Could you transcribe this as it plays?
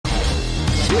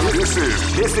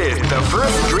This is the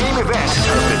first dream event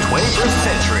of the 21st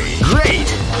century.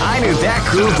 Great! I knew that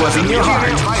groove was in your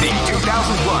heart. Fighting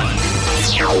 2001.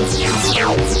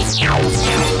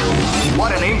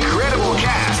 What an incredible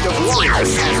cast of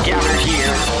warriors has gathered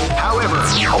here. However,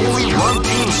 only one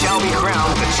team shall be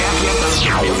crowned the champion of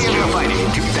Millionaire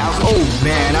Fighting 2000. Oh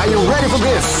man, are you ready for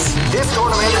this? This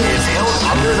tournament is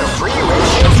held under the free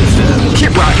ratio system.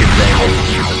 Keep rocking,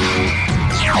 baby.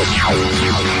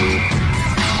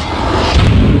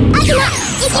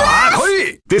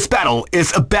 This battle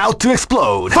is about to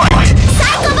explode. Fight!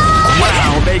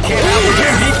 Wow, they came out with a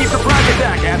sneaky surprise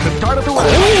attack at the start of the round.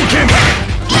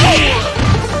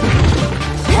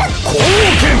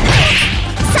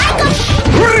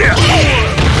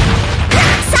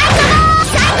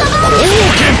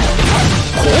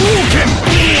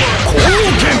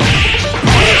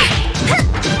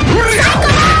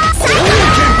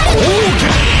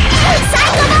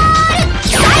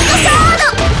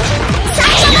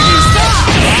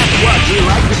 We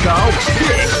like to go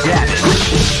big damage.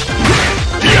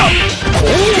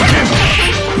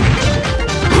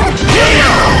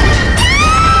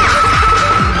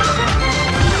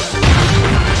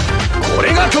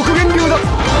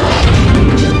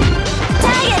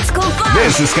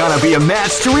 This is gonna be a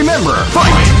match to remember.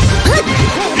 Fight!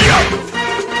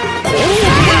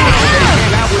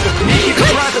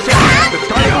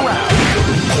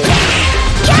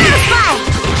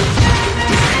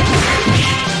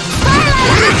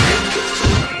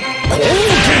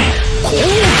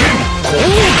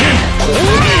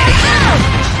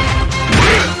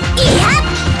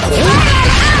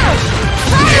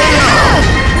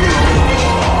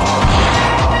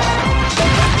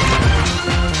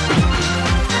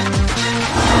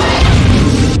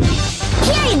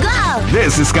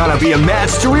 This is gonna be a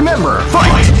match to remember.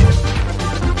 Fight!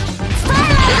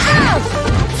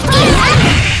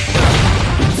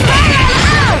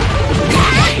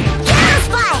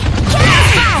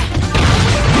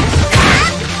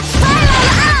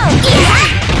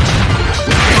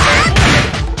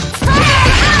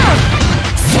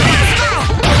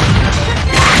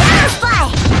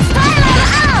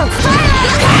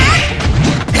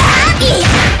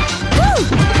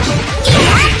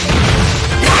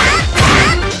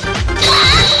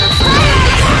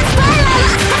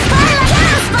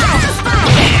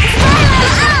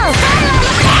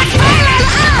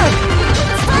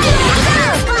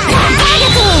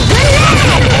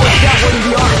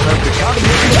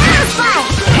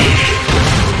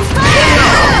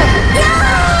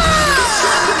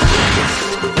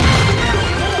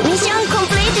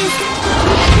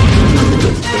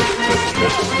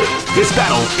 This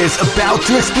battle is about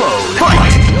to explode.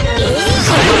 Fight!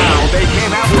 Wow, they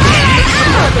came out with a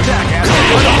surprise attack at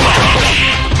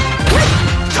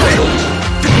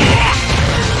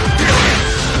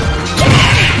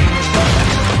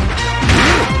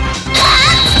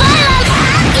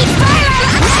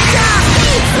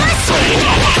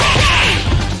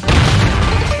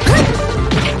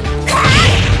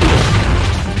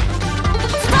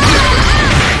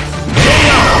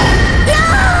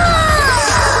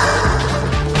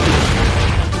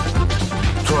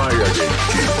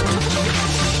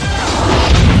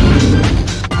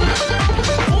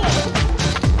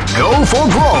for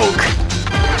broke!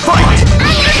 Fight!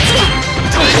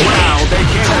 Wow, they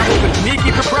came out with a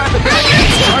sneaky surprise attack at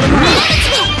the start of the round.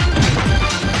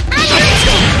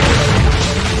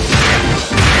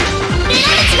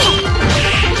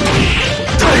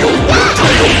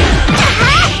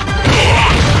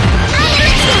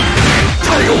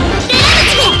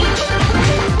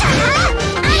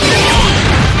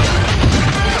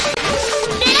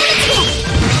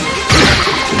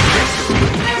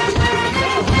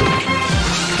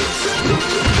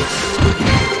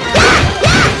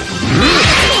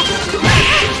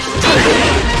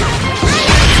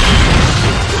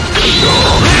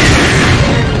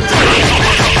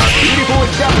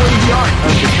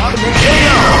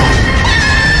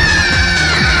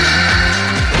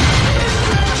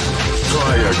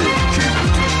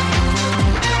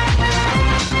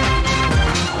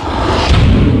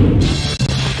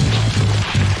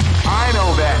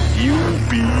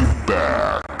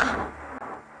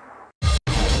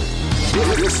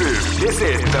 This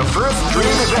is the first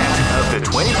dream event of the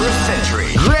 21st century.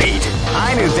 Great!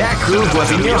 I knew that groove was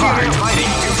in your heart. Fighting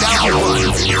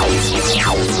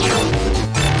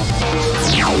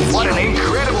 2001. What an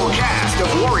incredible cast of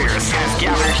warriors has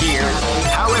gathered here.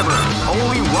 However,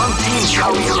 only one team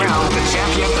shall be crowned the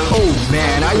champion of... Oh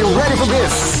man, are you ready for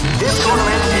this? This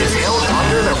tournament is held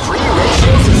under the free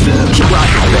ratio system. Keep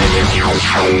rocking, baby.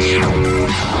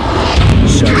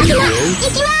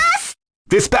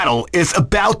 This battle is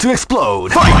about to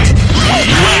explode. Fight!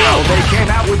 Wow, they came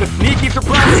out with a sneaky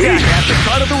surprise attack at the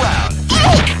start of the round.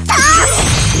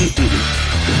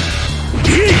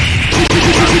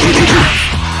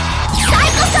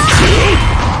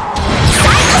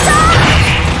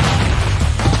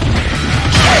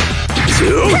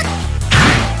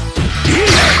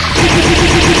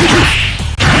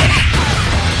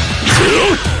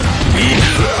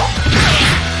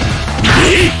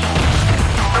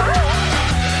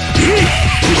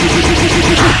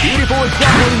 Beautiful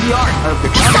example in the art of the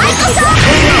combination attack.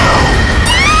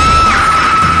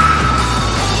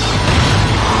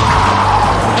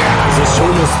 The show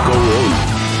must go on.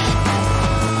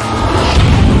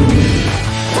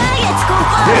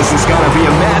 This is gonna be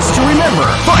a match to remember.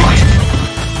 Fight!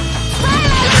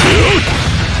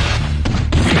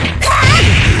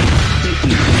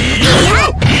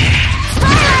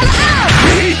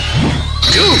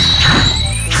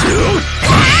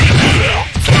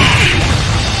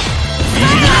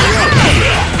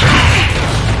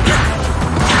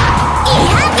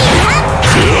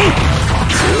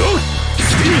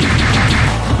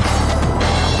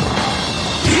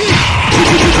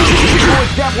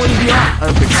 That one beyond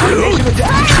of the combination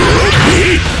attack.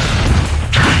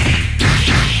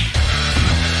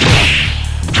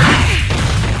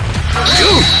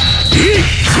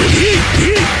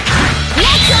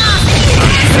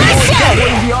 That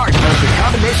one the art of the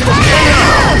combination attack.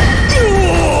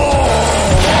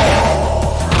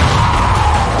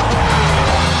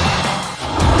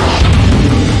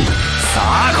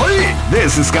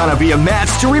 This is gonna be a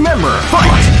match to remember. Fight!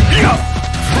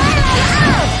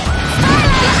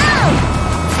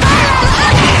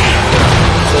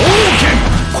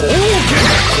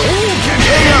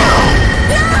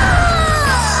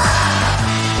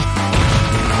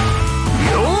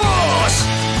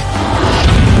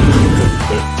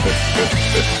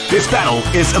 This battle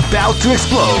is about to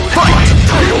explode. Fight!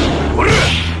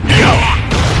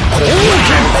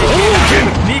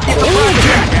 Sneaky surprise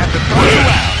attack at the front of the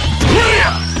round.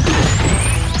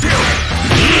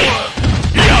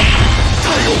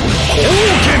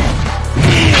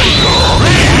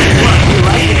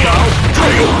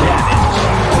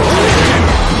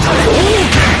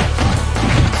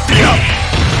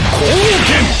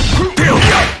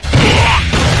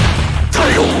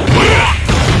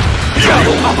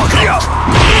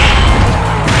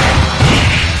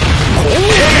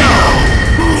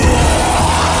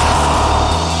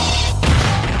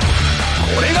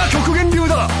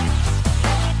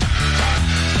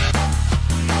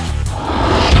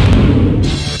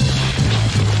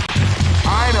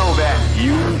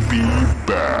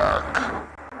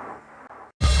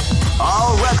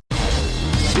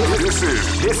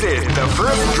 This is the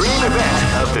first dream event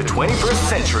of the 21st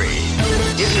century.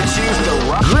 If you choose the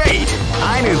right... Great!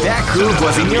 I knew that groove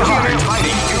was in your heart.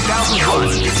 Fighting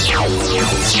 2001.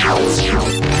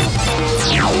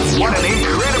 What an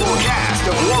incredible cast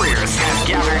of warriors has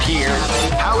gathered here.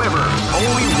 However,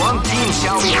 only one team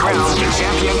shall be crowned the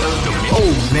champion of the...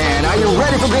 Oh man, are you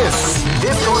ready for this?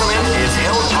 This tournament is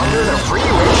held under the free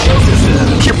ratio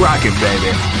system. Keep rocking,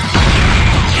 baby.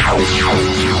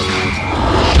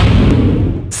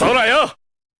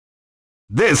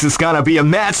 This is gonna be a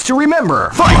match to remember.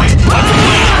 Fight!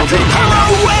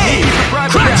 Power wave!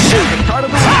 Crack shoot! Power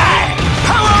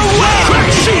wave!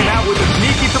 Crack shoot! Out with a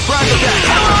sneaky surprise attack.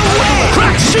 Power wave!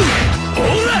 Crack shoot!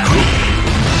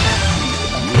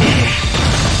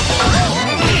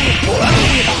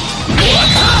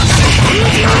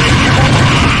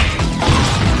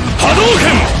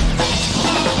 Hadouken!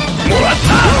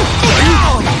 Moratta!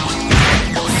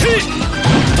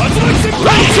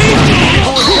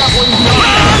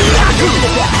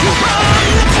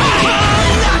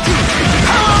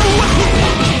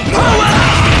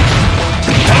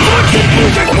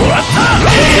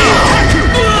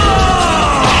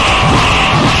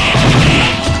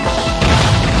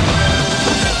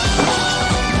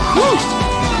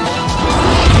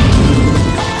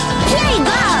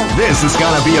 This is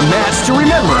gonna be a match to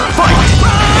remember. Fight!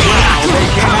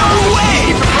 Power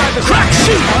wave! Crack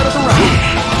shoot! Out of the round.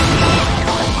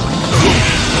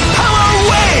 Power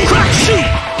wave! Crack shoot!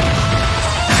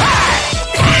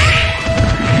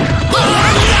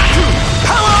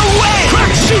 Power wave!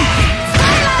 Crack shoot!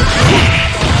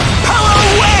 Power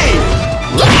wave!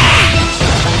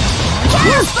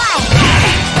 Chaos fight!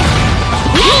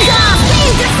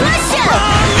 Speed deflection!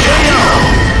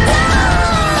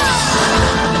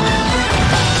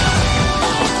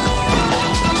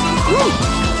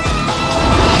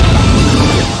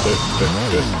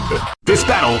 This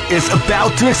battle is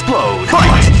about to explode.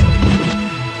 Fight!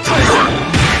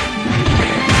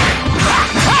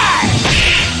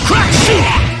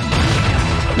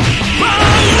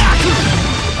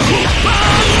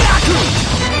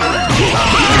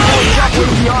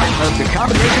 of the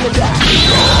combination attack.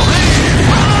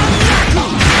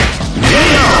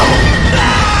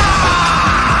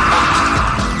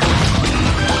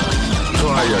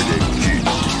 Try again, kid.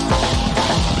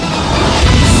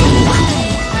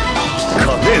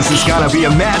 This is gonna be a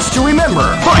match to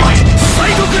remember. Fight!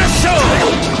 Psycho Crash Show!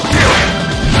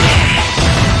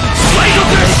 Psycho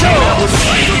Crash Show!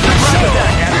 Psycho Crash Show!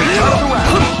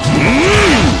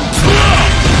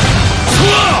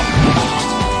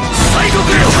 Psycho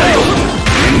Crash Show!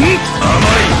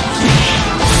 Amai!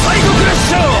 Psycho Crash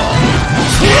Show!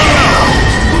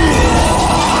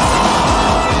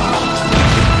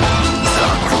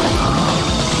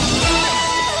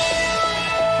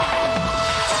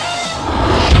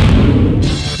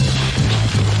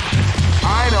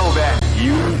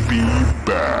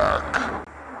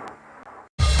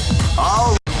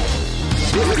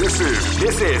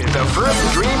 This is the first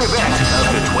dream event of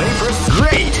the 21st.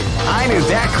 Great! I knew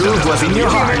that groove was in your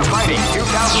heart. Fighting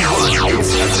 2001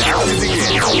 is about to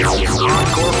begin.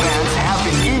 Hardcore fans have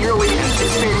been eagerly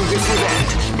anticipating this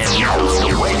event, and now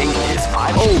the waiting is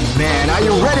final. Oh man, are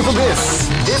you ready for this?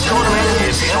 This tournament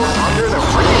is held under the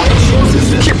free ratio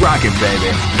system. Keep rocking,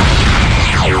 baby.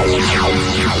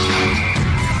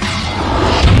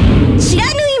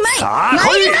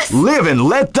 Live and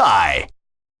let die.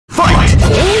 Fight!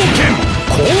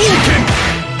 Wow,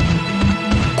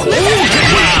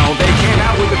 they came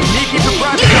out with a sneaky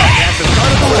surprise attack at the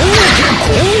start of the round.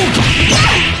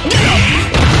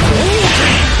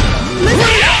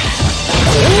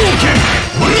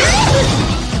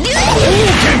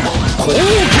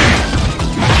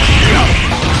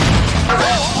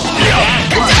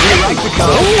 You like the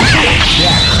color?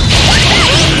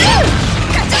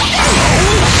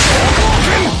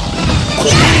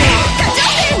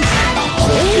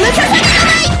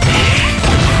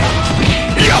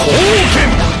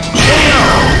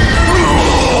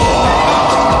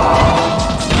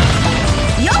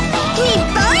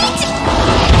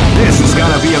 This is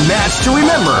gonna be a match to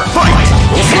remember. Fight!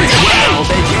 Wow,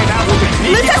 they came out with a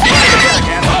sneaky surprise attack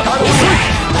at the start of the round.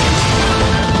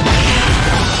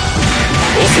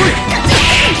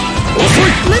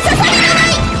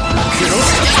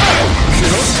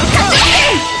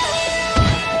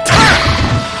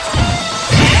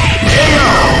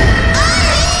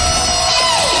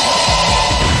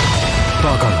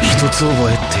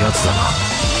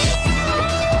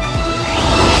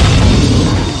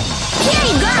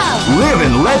 Live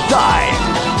and let die.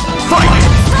 Fight!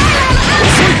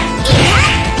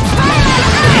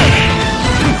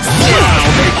 Wow,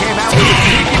 they came out with a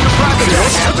sneaky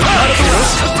surprise attack at the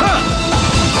start of the round.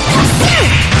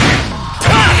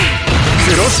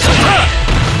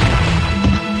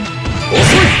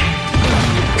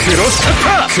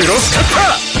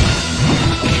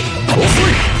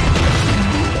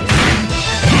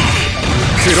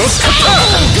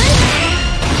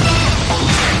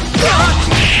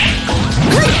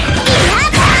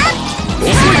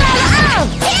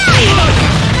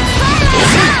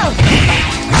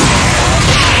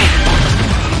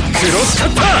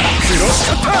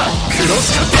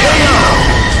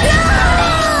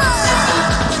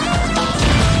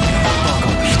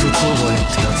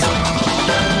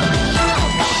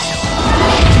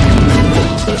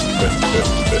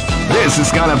 This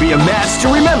is gonna be a match to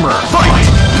remember. Fight!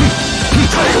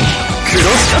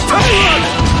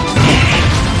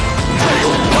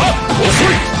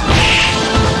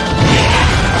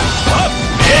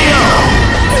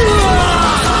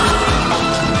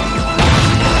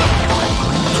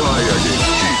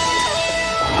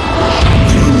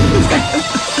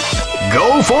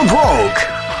 Go for broke.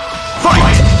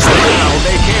 Fight! Now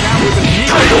they came out with a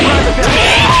sneaky surprise attack.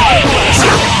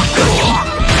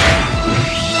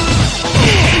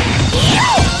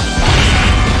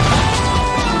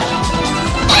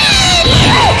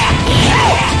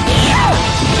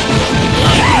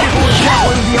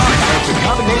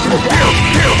 Combination attack.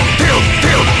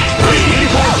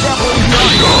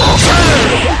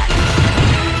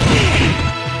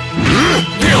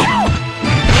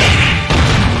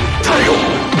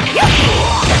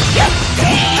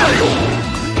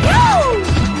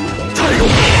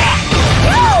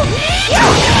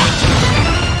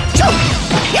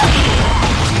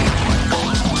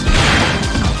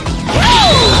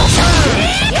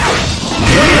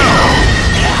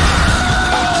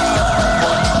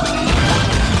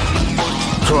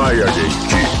 Try again,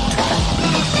 kid.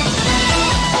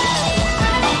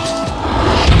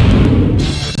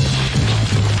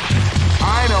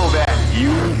 I know that.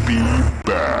 You'll be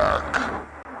back.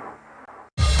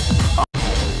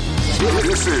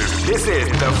 This is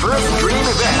the first dream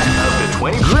event of the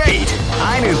 20. Great!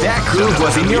 I knew that groove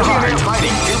was in your heart.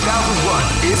 Fighting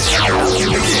 2001 is about to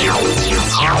begin.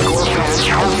 Hardcore fans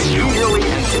have been eagerly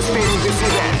anticipating this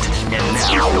event, and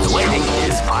now the waiting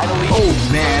is finally. Oh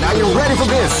man, are you ready for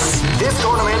this? This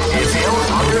tournament is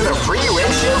held under the free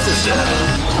ratio system.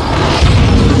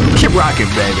 Keep rocking,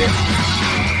 baby.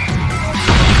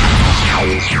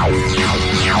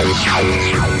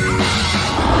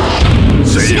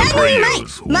 Say your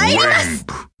prayers.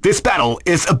 Wamp. This battle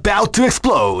is about to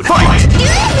explode. Fight!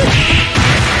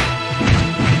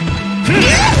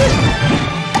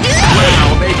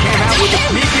 Well, they came out with a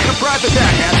sneaky surprise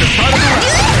attack at the start of the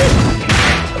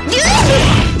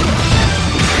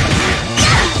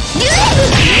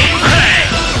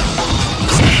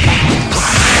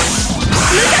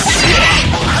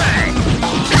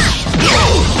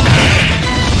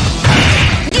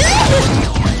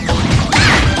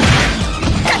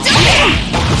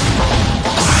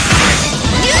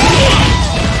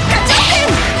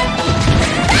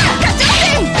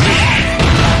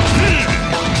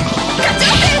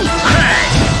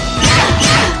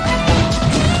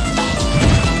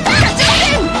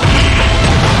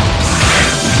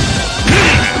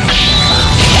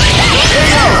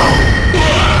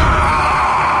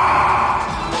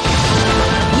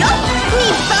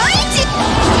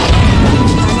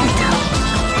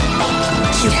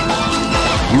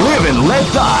Live and let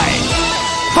die!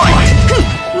 Fight!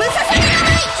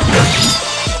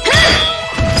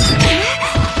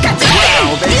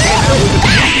 Wow, they came out with a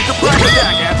sneaky surprise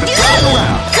attack at the start of the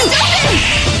round.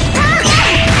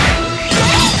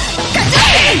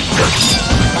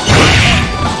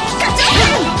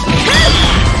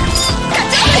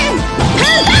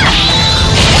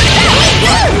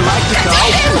 You like to call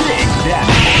big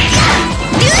daddy.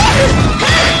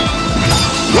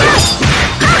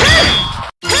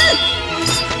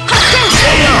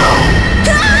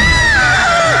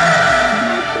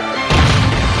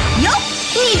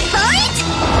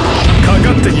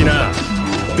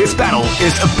 This battle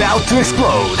is about to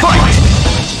explode. Fight!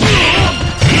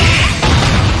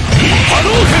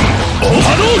 Hadouken! Oh,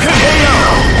 Hadouken!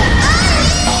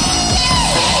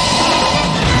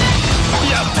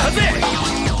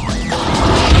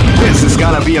 This is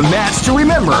gonna be a match to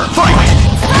remember. Fight!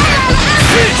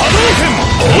 Hadouken!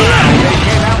 Wow, they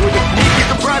came out with a sneaky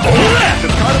surprise attack at the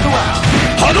start of the round.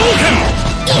 Hadouken!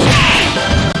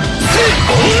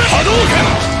 Hadouken!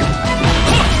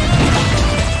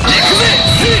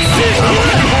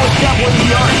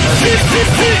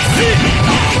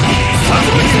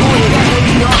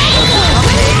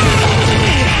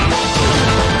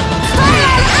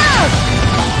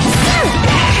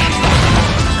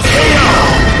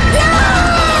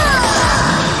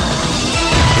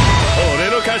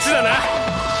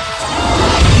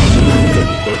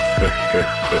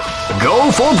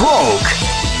 Go for broke!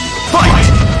 Fight!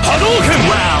 Hadouken!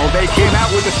 Wow, they came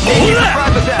out with a sneaky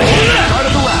surprise attack at the start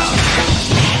of the round.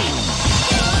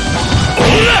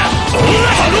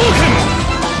 Hadouken!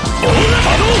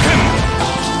 Hadouken! Hadouken!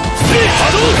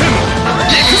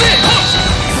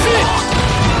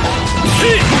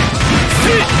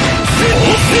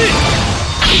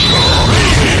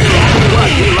 What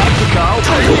you like to call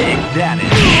big daddy.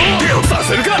 さ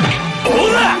せるかオ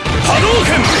ーラ波動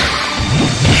拳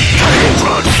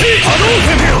波動拳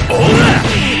オーラ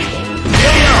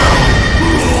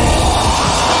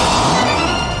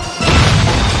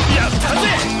やったぜ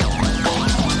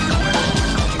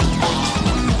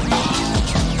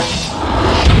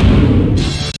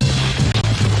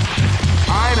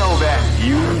I know that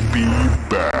you'll be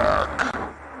back.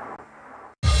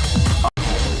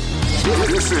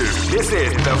 This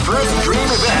is the first dream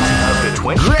event of the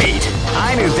 20. Great!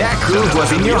 I knew that groove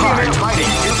was in your heart. Fighting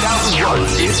 2001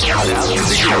 is about to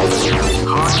begin.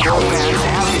 Hardcore fans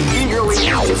have been eagerly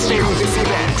anticipating this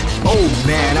event. Oh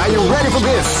man, are you ready for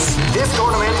this? This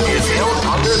tournament is held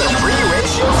under the free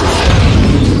ratio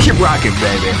system. Keep rocking,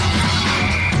 baby.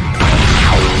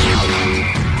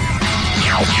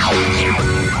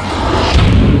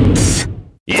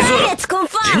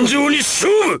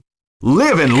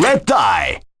 Live and let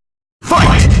die.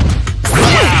 Fight!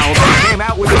 Wow, they came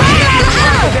out with a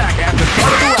attack at the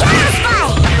start of the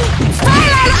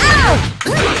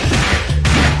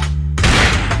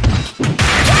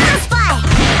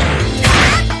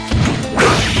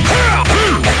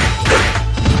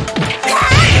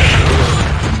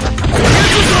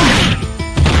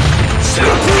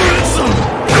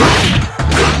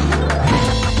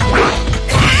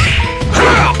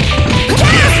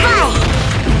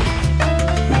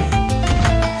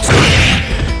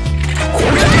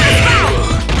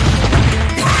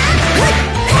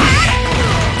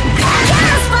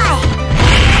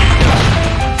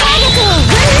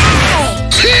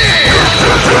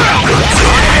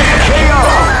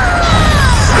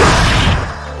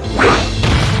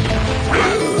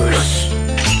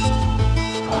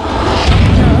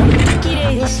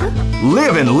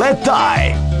Live and let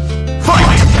die.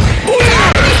 Fight!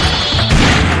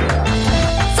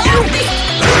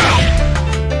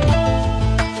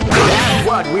 That's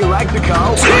what we like to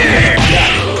call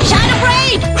Shadow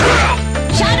Blade!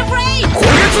 Shadow Blade!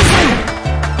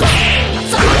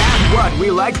 That's what we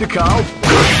like to call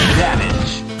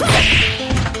damage.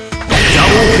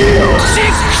 Double kill.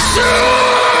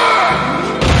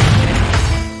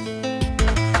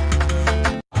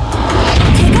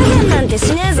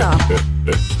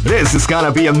 This is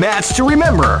gonna be a match to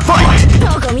remember. Fight!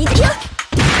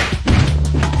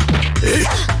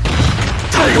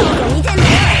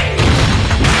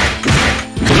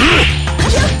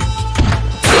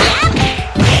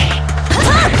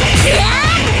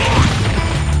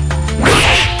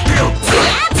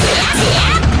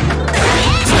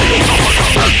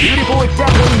 Beautiful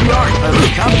example in the art of the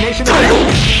combination of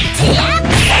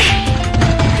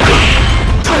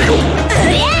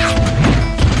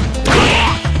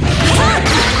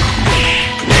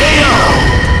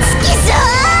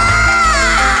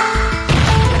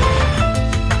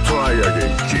Try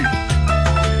again, kid.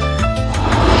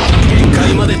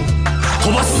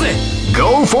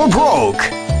 Go for broke.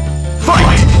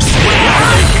 Fight! They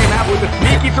came out with a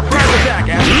sneaky surprise attack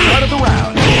at the start of the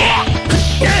round.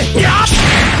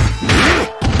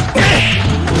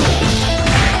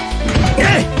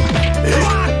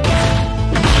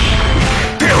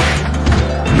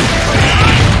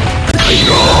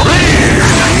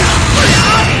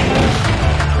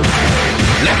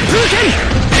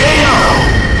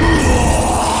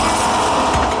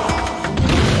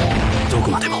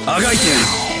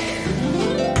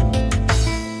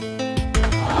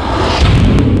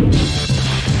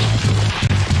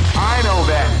 I know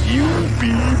that you'll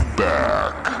be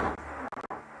back.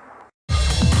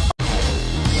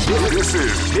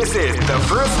 This is the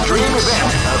first dream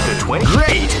event of the 20.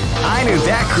 Great! I knew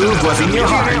that groove was in your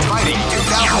heart. Fighting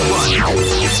 2001.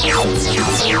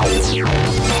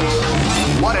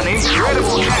 What an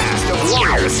incredible cast of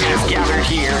warriors has gathered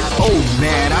here. Oh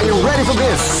man, are you ready for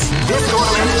this? This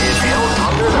tournament is held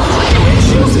under the free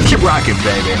ratios. Keep rocking,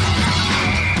 baby.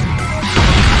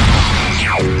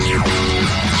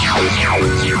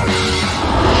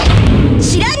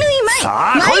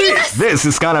 This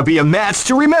is gonna be a match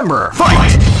to remember.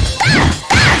 Fight!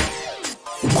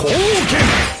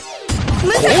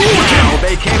 Now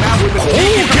they came out with a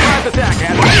sneaky surprise attack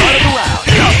at the start of the round.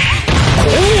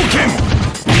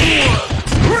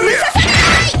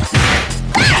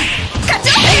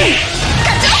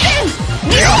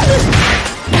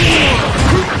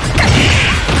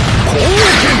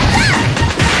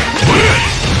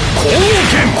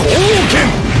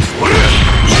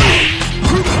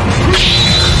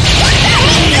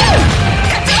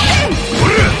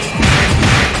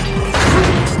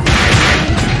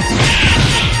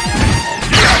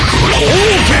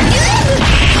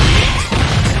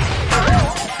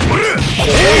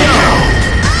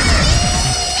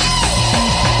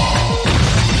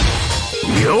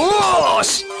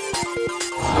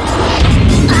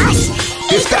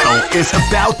 This battle is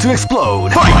about to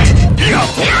explode. Fight!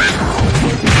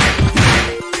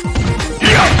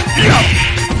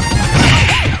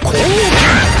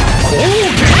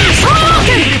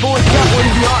 People is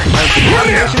definitely the art of the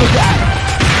combination attack.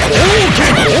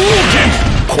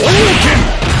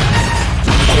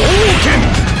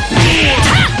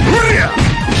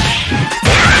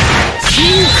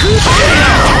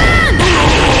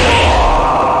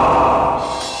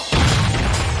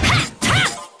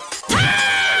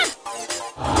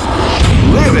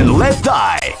 Live and let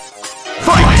die.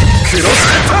 Fight!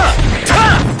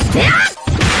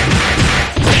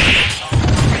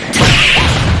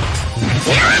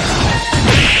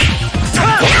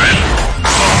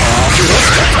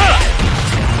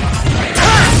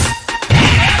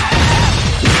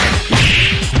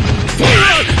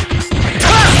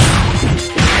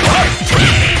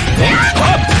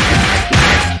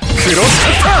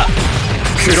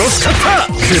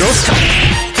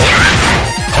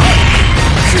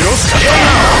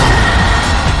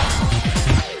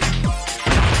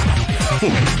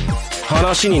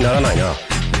話にならないな。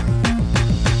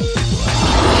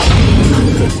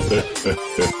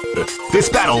This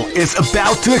battle is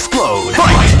about to explode. Fight!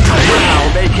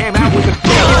 Wow, they came out with a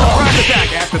surprise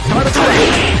attack at the start of the round.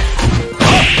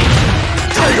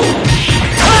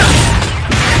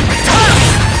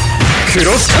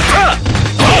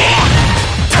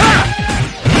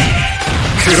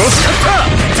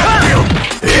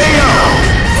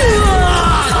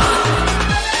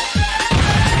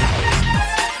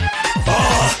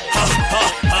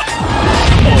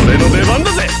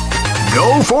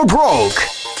 Go for broke.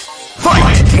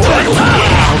 Fight!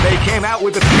 Wow, they came out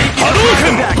with the sneaky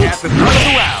attack at the start of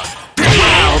the round.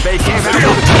 Wow, they came out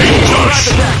with the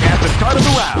sneaky attack at the start of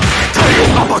the round.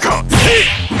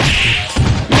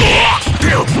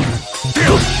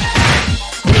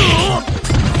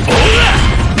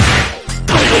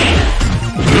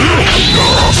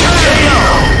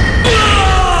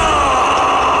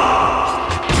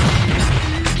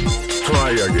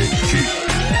 Try again, Chief.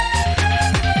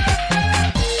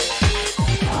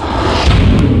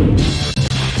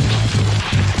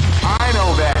 I know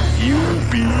that you'll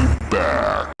be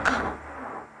back.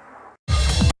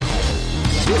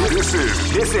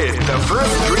 This is the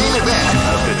first dream event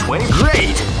of the 20.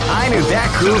 Great! I knew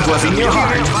that groove was in your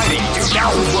heart. Fighting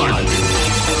 2001.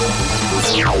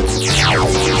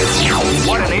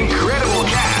 What an incredible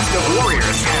cast of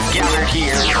warriors has gathered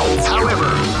here.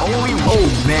 However, only... Oh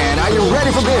man, are you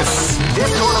ready for this?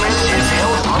 This tournament is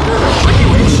held under the free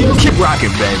ratio. Keep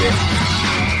rocking, baby.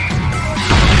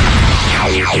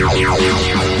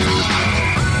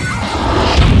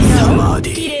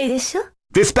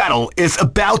 This battle is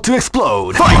about to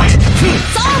explode. Fight!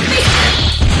 Zombie!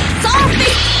 Zombie!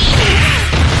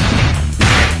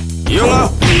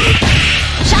 Yoga!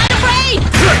 Shadow Blade!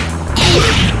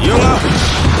 Yoga!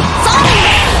 Zombie!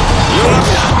 Yoga!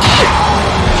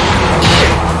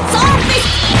 Zombie!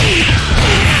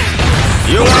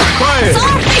 Yoga! Fire!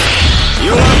 Zombie!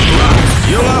 Yoga!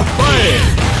 Yoga! Fire!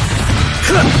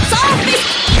 Zombie!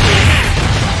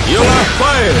 Yoga!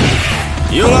 Fire!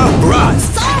 Yoga!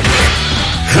 Blast!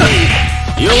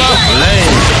 Yoga!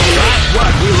 Flame! That's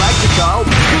what we like to call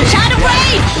Shadow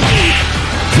Blade!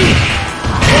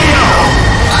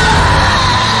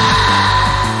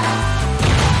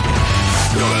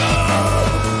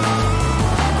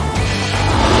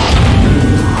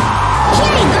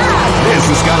 This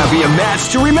is gonna be a match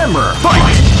to remember.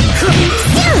 Fight!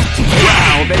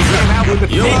 Wow, they came out with a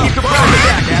sneaky surprise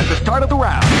attack at the start of the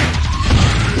round.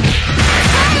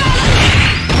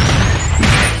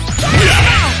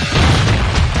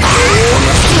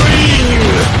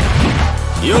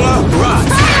 Yoga! Blast!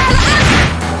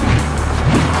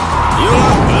 Yoga!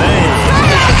 Flame!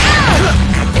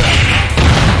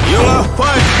 Yoga!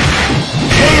 Fire!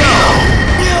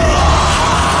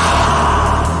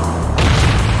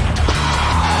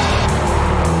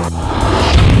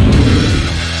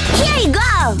 Here you go!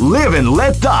 Live and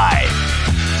let die.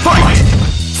 Fight!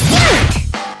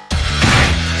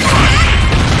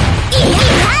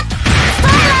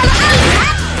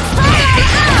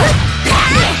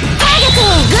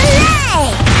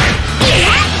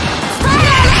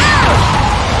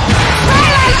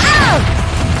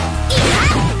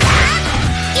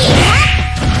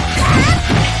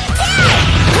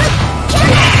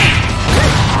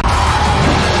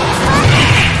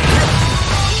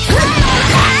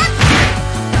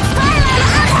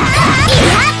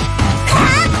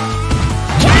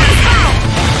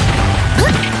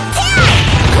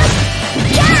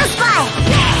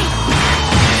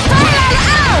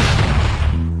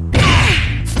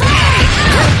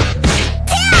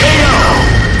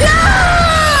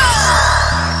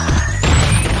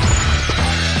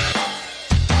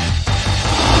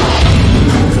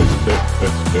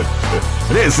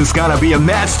 This is gonna be a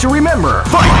match to remember.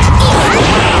 Fight!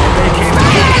 They came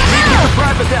out with a sneaky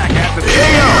surprise attack at the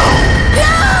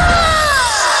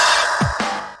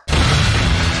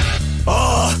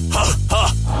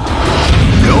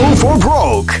Go for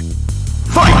broke.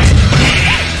 Fight!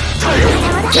 Tiger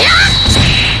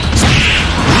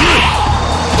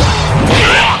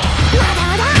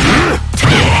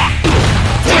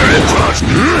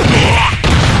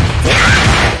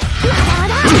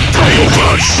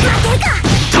Crush!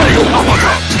 Tiger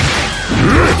Uppercut!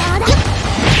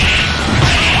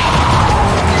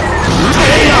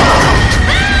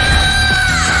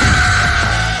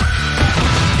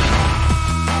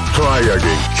 Try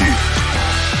again, Chief.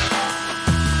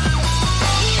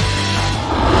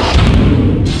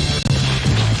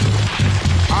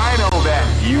 I know that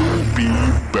you'll be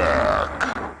back.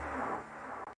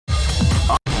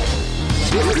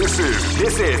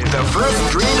 This is the first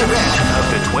dream event of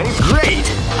the 20th. Great!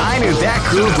 I knew that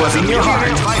groove was in your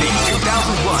heart. Fighting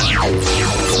 2001.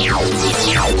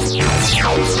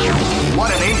 What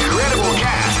an incredible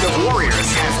cast of warriors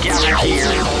has gathered here.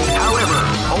 However,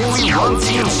 only one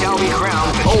team shall be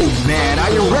crowned. Oh man,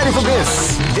 are you ready for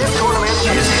this? This tournament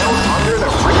is held under the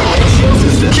free ratio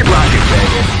system. Keep rocking,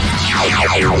 baby.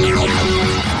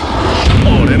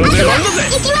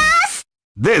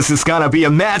 This is gonna be a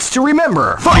match to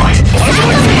remember. Fight! They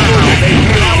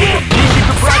came out with a sneaky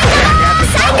surprise attack at the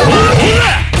start of the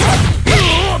round.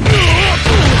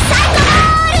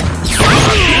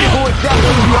 People with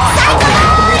definitely the art of the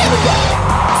combination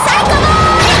attack.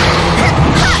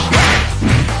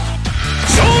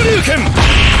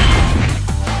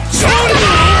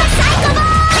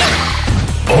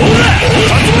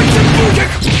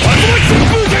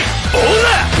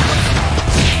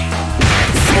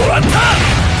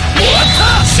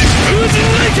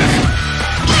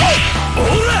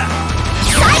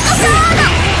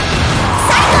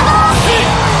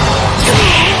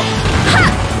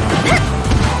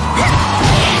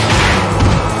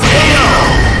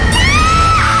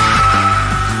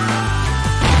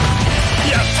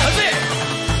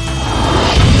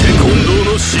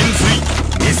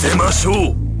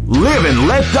 Live and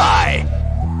let die.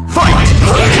 Fight!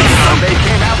 They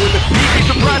came out with a sneaky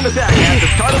surprise attack at the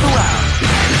start of the round.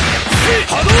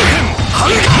 Hadouken!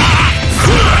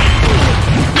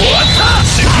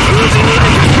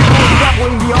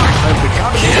 Grappling the art of the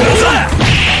combination.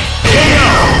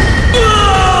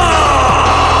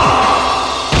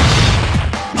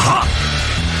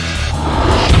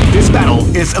 This battle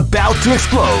is about to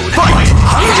explode. Fight!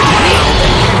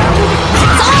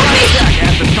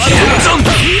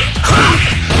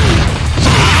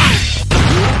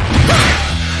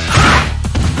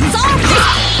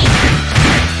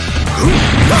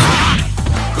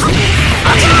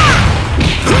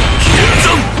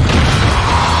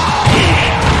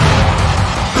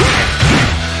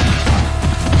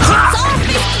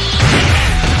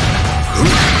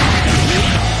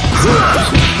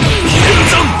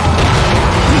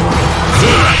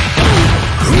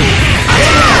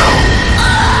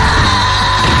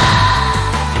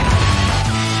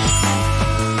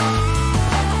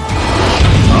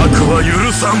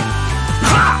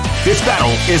 This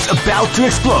battle is about to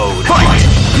explode. Fight!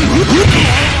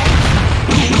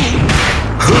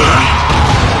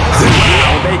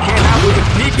 They came out with a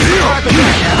sneaky surprise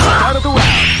attack at the start of the round.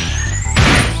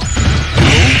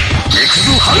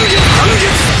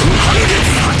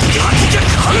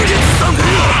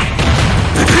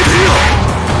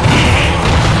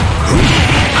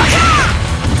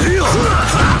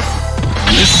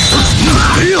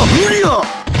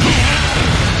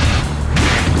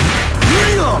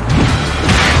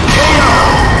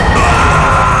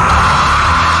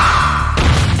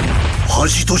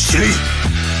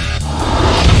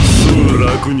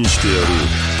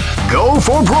 Go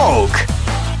for broke.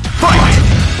 Fight!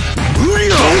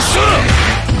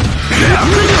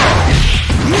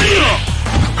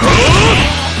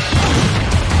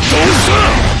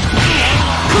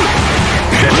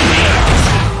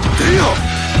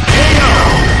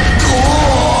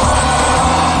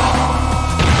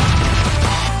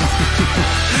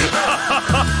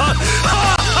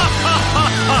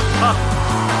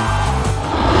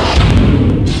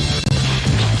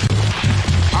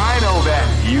 I know that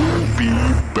you'll be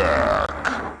back.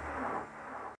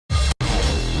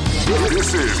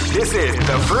 This is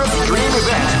the first dream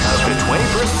event of the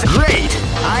 21st century. Great!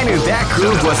 I knew that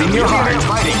groove was in your heart.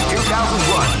 Fighting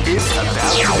 2001 is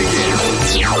about to begin.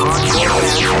 Hardcore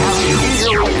fans have been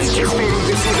eagerly anticipating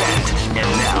this event, and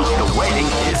now the waiting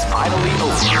is finally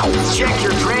over. Check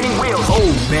your training wheels. Oh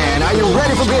man, are you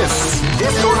ready for this?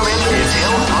 This tournament is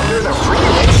held under the free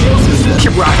ratio system.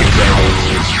 Keep rocking,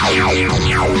 baby.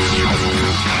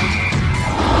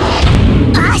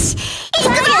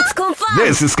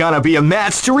 This is gonna be a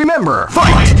match to remember.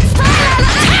 Fight!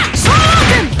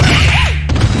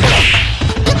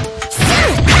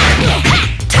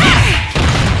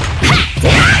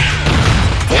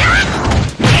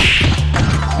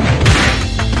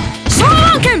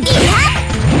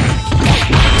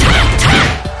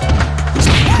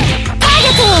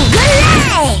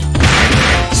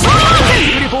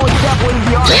 Beautiful exampling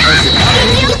the art of the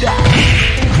combination attack.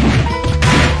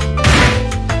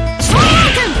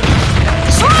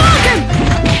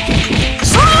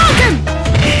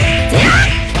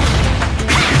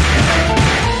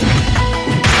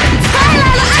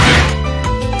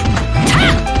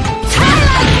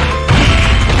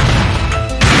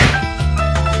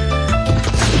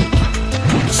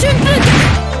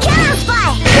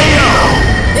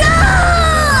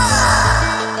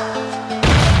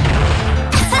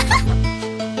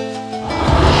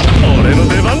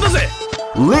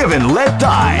 Live and let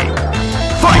die.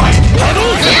 Fight!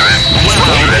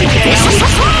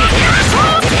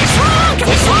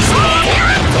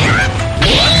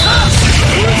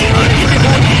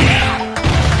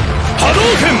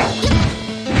 Hadouken!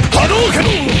 Hadouken!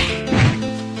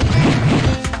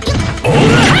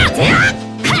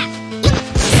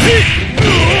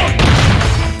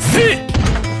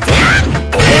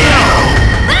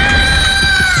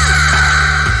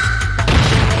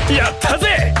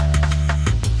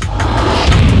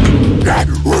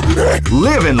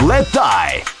 Live and let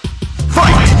die.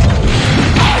 Fight!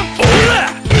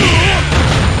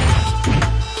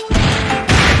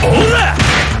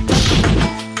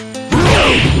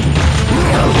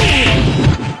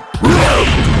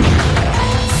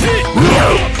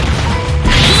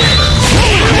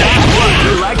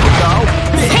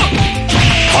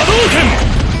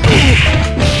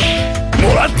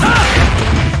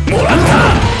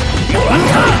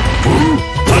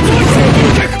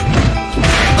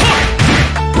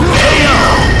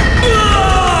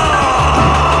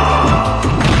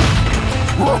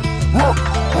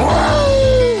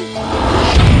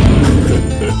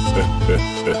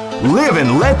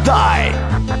 not die.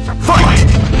 Fight!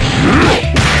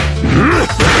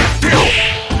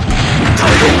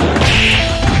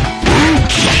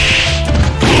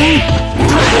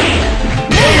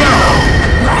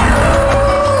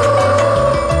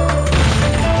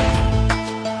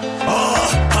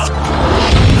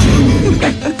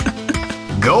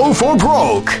 Go for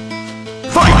broke.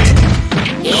 Fight!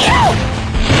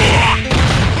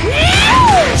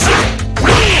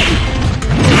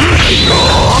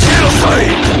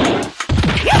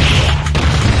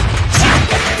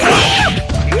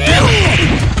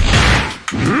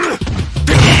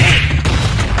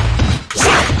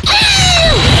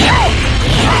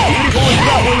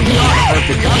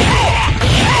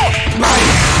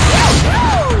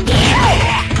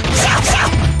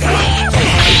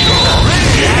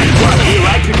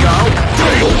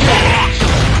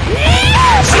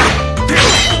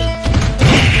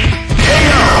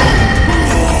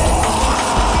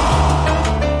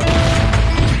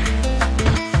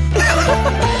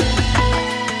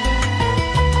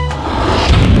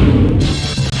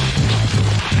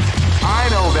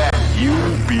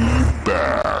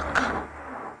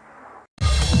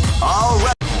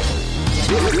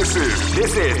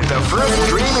 This is the first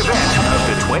dream event of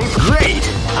the 20th. Great!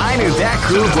 I knew that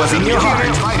groove was in your heart.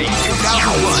 Fighting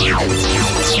 2001.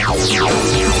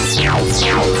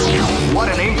 What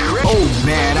an incredible... Oh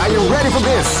man, are you ready for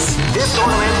this? This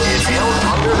tournament is held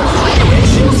under the free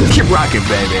ratio system. Keep rocking,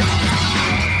 baby.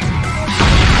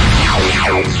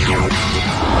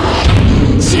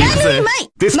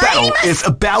 This battle is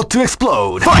about to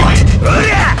explode. Fight!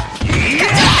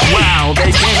 Wow,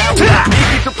 they came out with a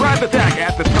sneaky surprise attack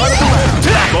at the start of the round.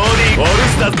 That's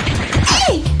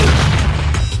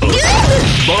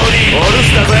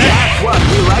what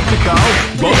we like to call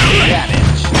body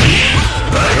damage.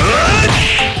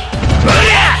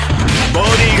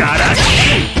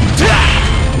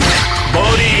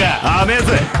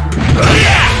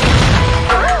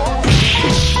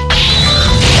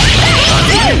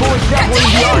 People exampling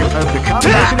the art of the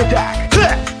combination attack.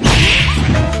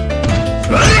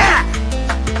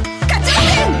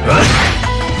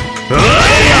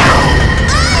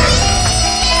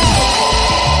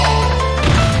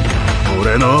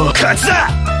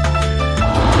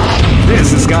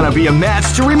 This is gonna be a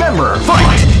match to remember.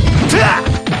 Fight!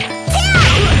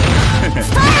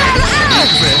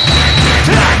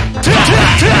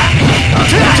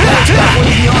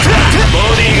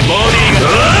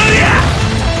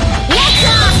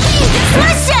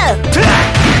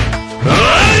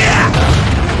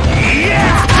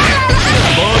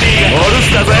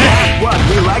 What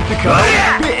we like to call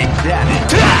big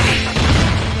damage.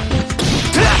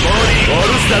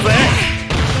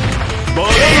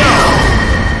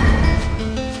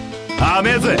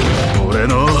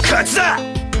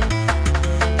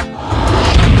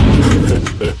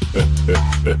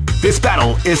 This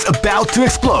battle is about to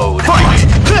explode. Fight!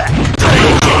 They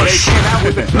came out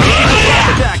with a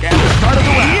attack at the start of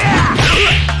the round.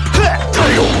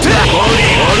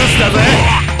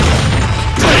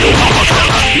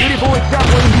 Beautiful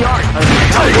exampling the art of the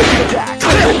combination attack.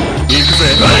 Beautiful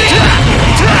exampling the art of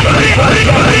the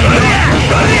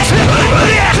combination attack.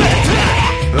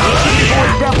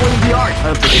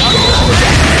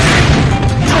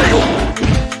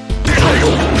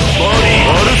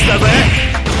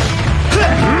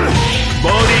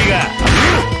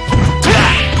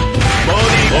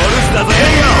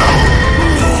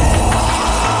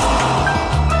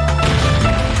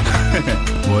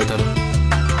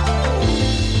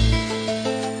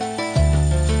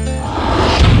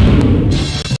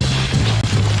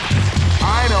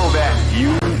 I know that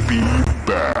you'll be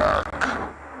back.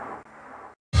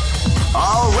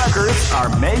 All records are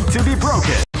made to be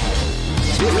broken.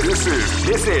 This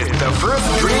is the first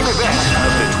dream event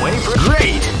of the 21st.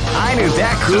 Great! I knew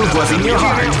that groove was in your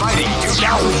heart. Fighting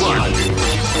 2001.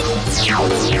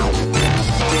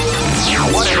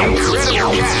 What an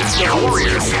incredible cast of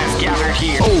warriors has gathered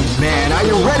here. Oh man, are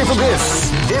you ready for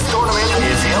this? This tournament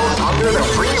is held under the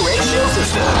free ratio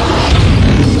system.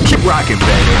 Keep rocking,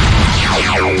 baby.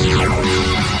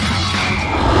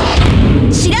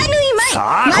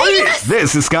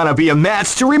 This is gonna be a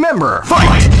match to remember.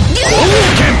 Fight!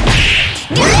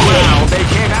 Wow, they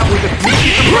came out with a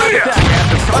sneaky surprise attack at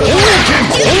the start of the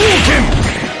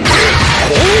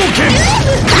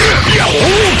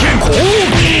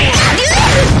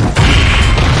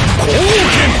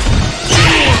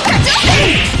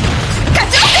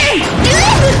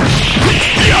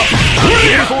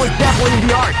Beautiful exampling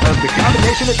the art of the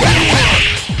combination attack.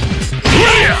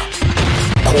 KO!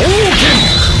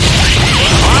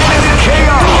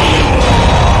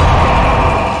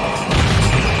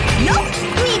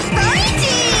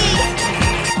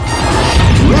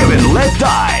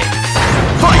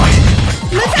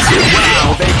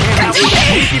 out with a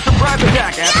sneaky surprise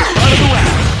attack at the start of the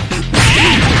round.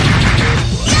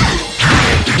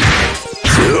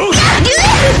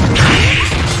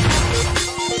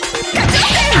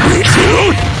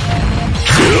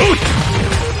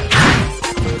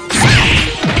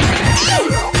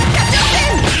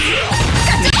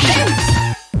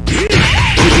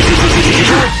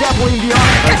 Definitely beyond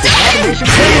the combination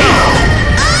KO.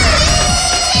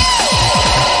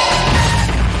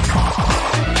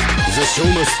 The show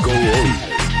must go on.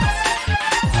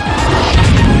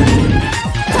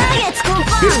 Targets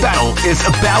confirmed. This battle is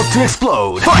about to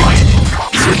explode. Fight!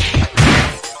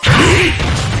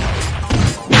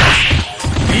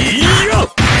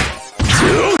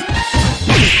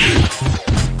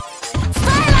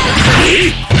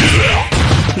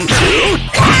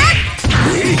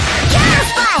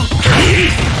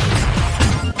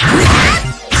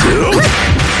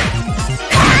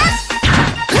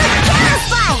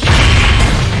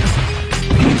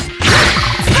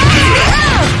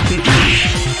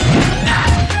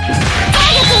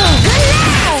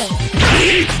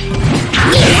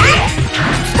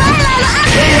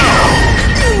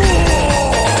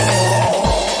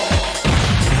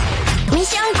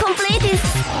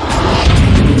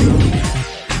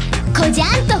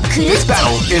 This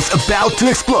battle is about to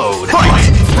explode. Fight!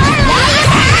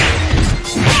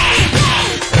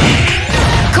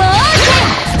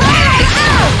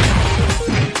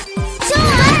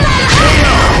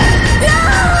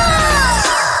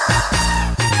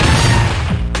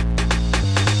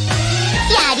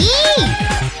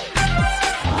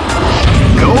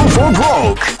 Go for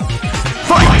broke.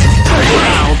 Fight!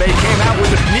 Wow, they came out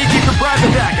with a sneaky surprise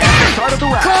attack at the start of the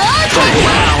round.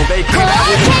 Wow, they came out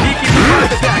with a sneaky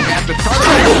surprise attack at the start of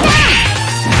the round.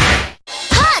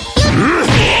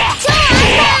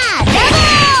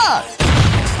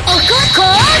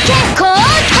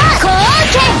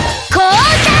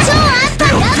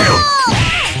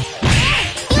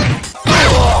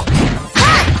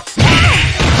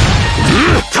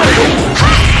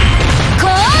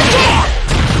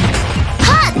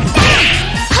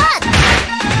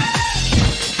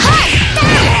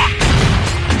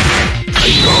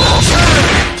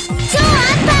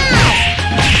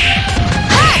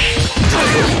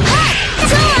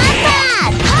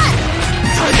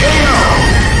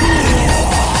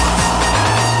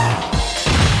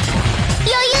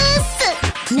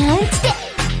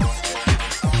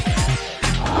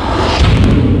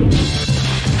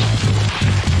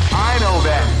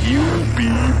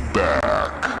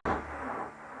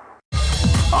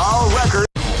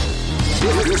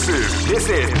 This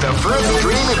is the first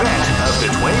dream event of the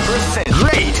 21st century.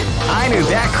 Great! I knew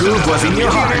that groove was in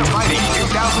your heart. Fighting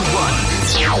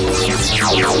 2001.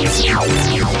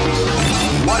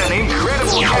 What an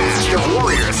incredible cast of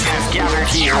warriors has gathered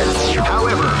here.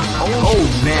 However, oh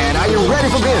man, are you ready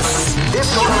for this?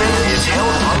 This tournament is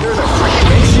held under the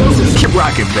regulations. Keep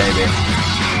rocking, baby.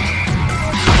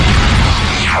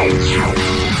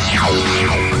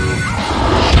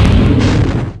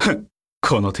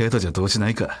 この程度じゃ動じな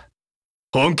いか。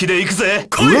本気で行くぜ。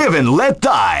 Live and let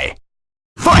die.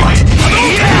 Fight!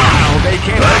 Wow, they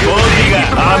came out with a sneaky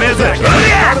surprise attack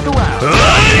at the start of the round.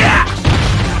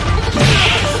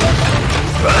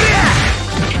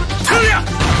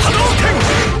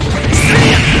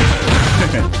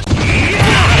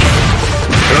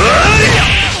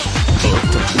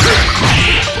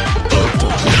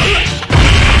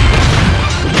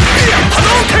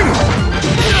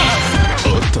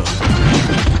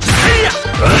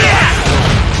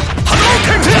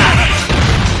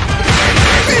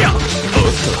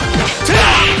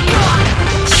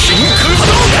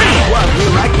 What we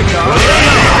like to call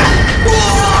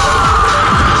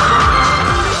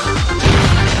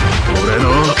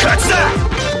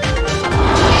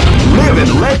Live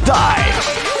and let die.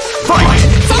 Fight!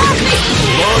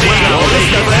 Wow, they came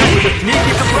out with a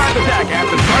sneaky surprise attack at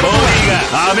the start of the round.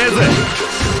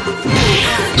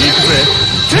 行くぜ。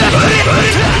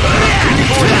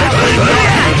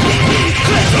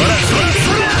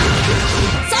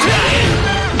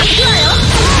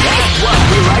 What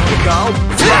we like to call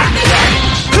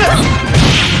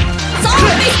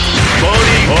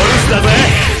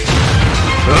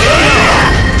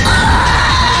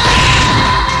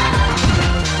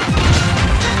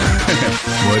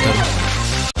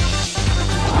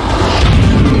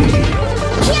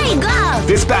Here you go!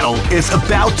 This battle is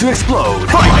about to explode.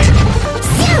 Fight!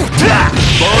 Shoot!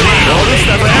 Targeting!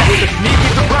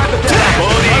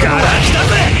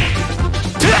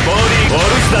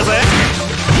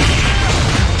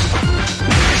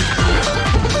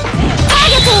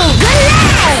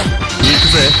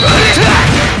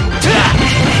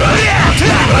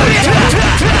 Good luck!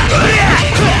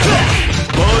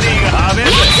 ダメだ。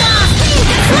スマ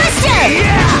ッシュ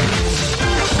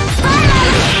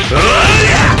おり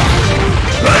ゃ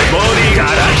ボディから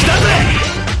来たぜ。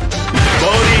ボ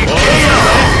ディ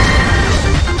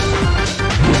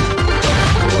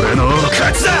俺の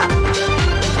勝ちだ。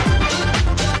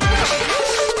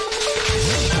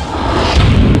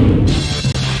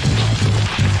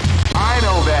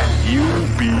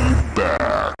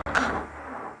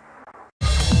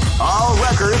All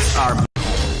records are.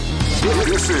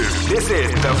 This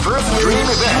is the first dream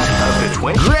event of the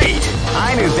 20. Great!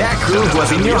 I knew that groove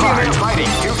was in your heart. Fighting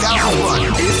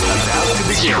 2001 is about to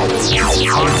begin.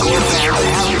 Hardcore fans have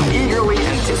been eagerly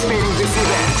anticipating this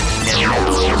event, and now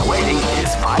the waiting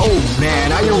is final. Oh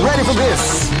man, are you ready for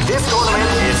this? This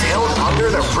tournament is held under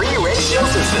the free ratio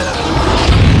system.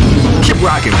 Keep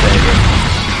rocking, baby.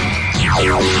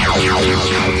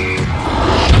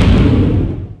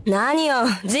 何よ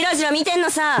じらじら見てんの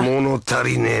さ。物足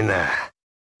りねえな。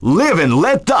Live and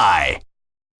let die.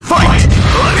 Fight! Wow,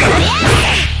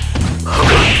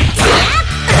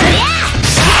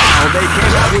 they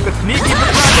came out with a sneaky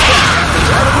surprise attack at the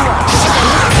start of the round.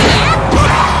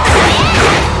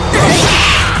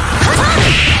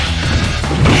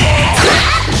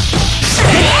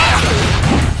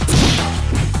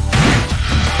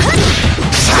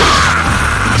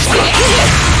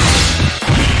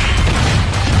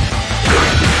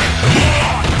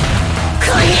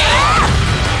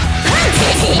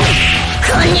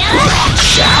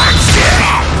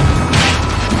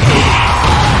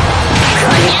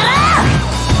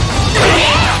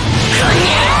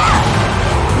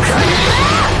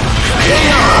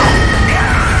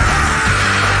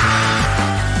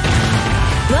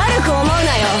 悪く思うなよ。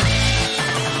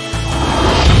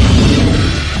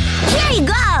 Here you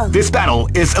go! This battle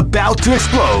is about to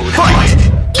explode. Fight!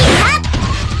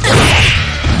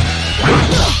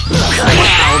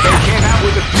 Wow, they came out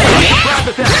with a sneaky surprise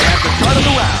attack at the start of the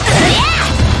round.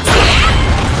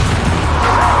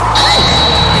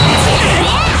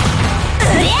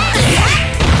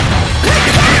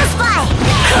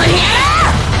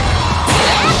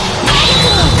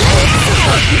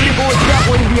 Beautiful is not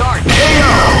winning the art. KO!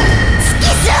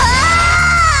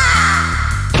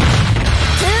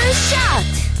 Two shot!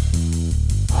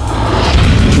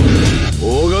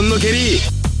 黄金の蹴り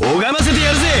拝ませて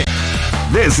やるぜ。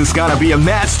 This is gonna be a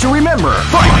match to remember.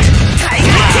 Fight! Wow,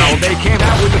 they came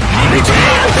out with a sneaky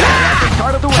surprise attack at the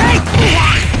start of the round.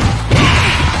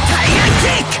 Tiger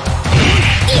kick!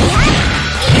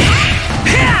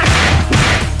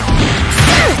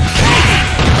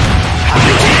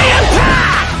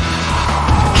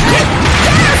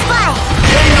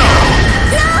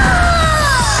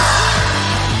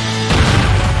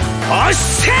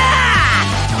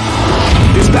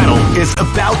 This battle is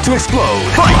about to explode.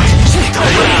 Fight!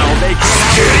 Wow, they came out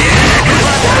with a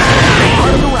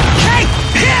part of the round.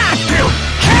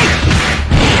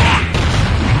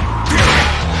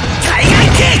 Tiger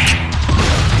kick!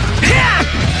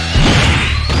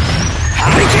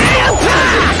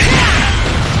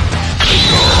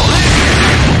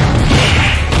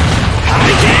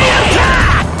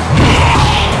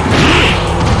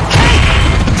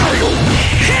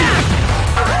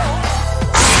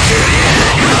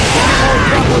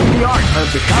 The art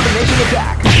of the combination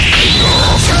attack.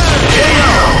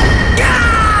 KO!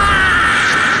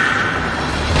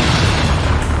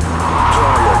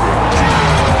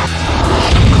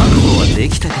 覚悟はで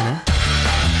きたかな。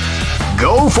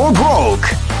 Go for broke.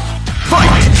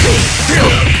 Fight!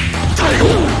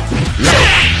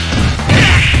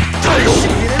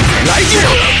 Like it! You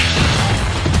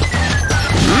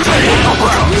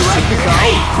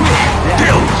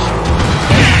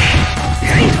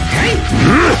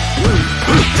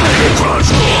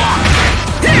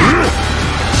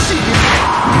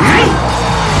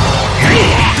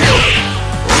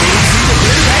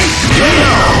like to go?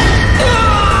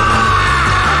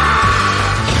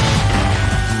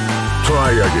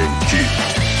 Try again, kid.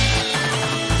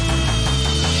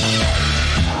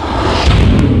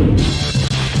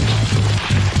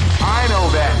 I know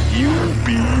that you'll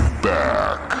be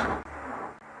back.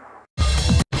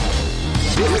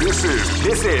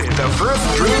 This is the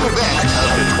first dream event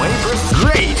of the 21st.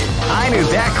 Great! I knew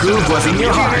that groove was in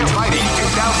your heart. Fighting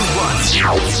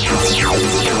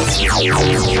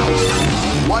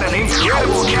 2001. What an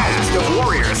incredible cast of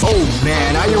warriors. Oh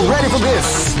man, are you ready for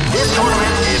this? This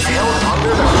tournament is held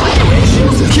under the free ratio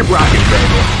system. Keep rocking,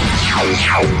 baby.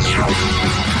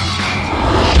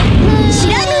 知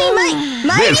らぬいまい。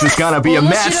 This is gonna be a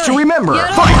match to remember.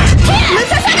 Fight! ム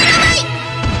ササガラマイ。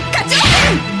課長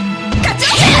戦。課長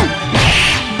戦。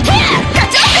課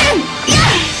長戦。やっ。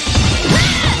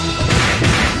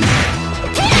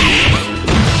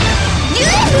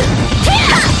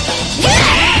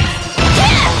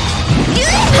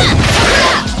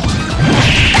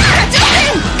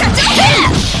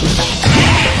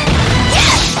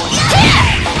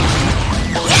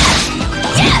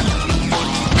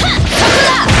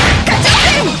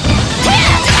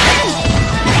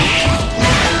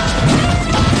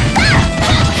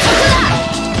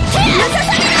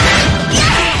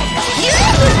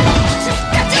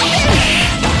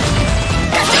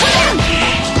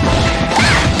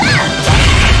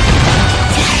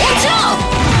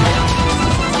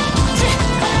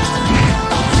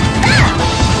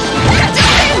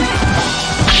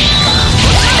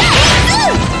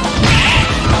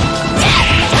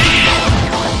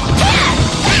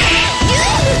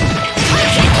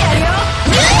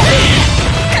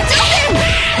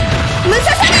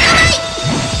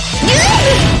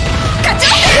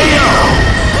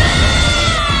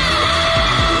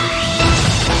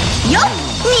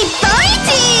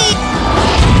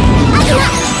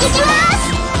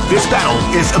This battle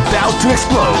is about to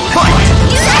explode. Fight!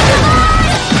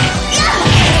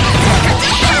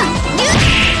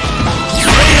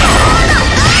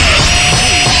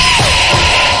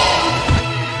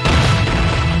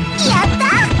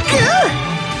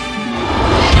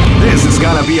 This is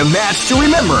gonna be a match to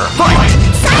remember. Fight!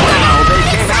 Wow, they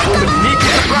came out with a sneaky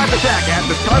surprise attack at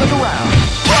the start of the round.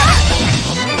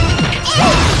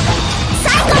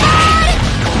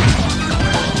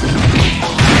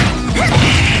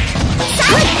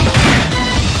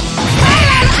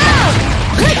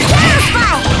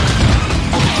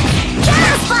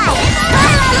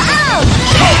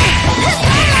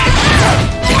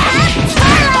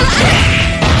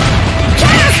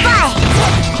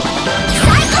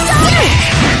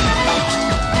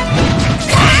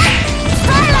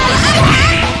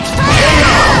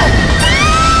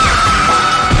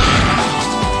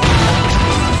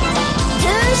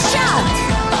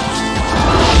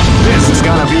 This is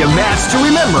gonna be a match to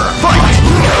remember. Fight!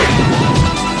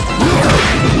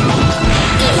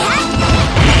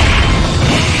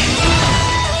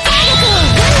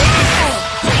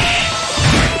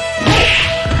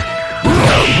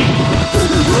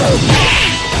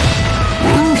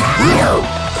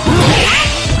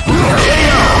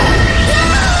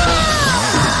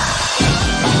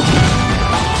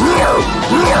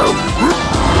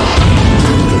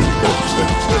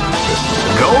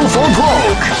 Go for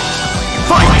broke!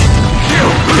 Fight!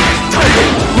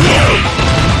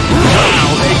 Wow,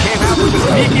 they came out with a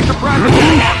sneaky surprise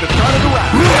attack at the start of the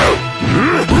round.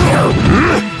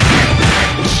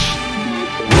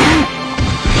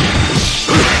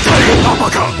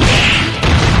 Uppercut!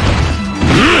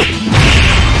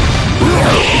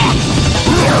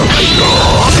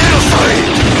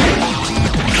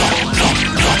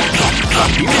 A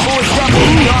beautiful example of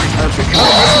the art of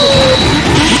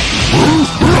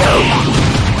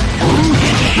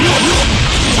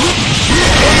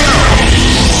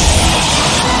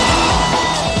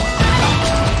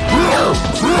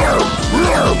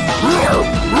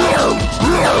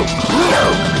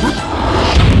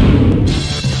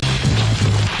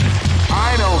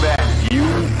I know that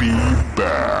you'll be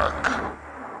back.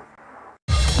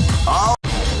 Oh,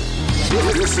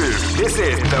 this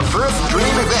is the first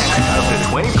dream event of the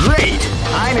 20. Great!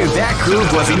 I knew that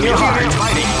groove was in your heart.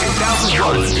 Fighting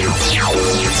 2001.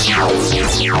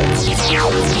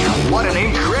 What an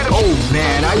incredible! Oh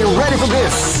man, are you ready for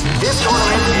this? This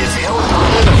tournament is held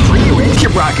under the free range.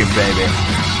 Keep rocking, baby.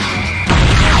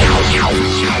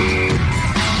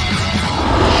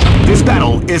 This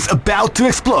battle is about to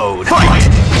explode. Fight!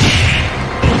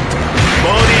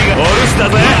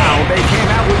 Wow, they came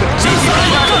out with a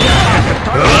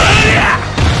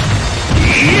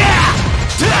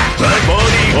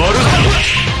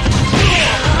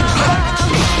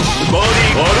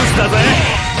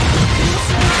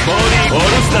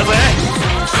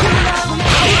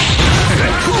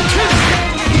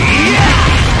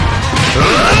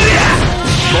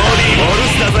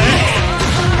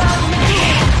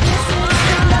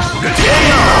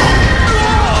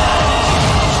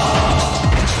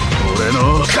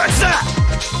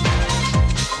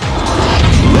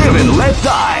Live and let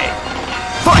die.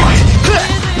 Fight!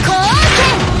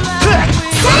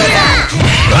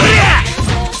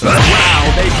 Wow,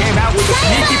 they came out with a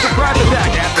sneaky surprise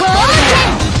attack at the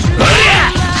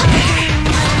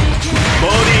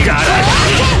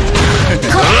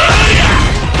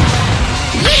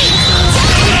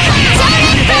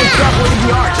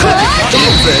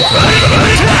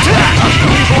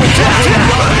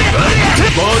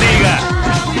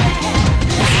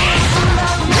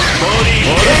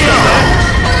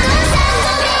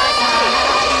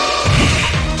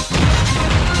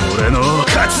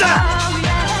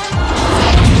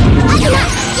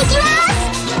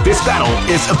This battle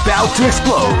is about to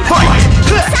explode. Fight!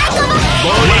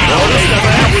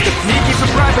 With a sneaky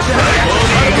surprise attack.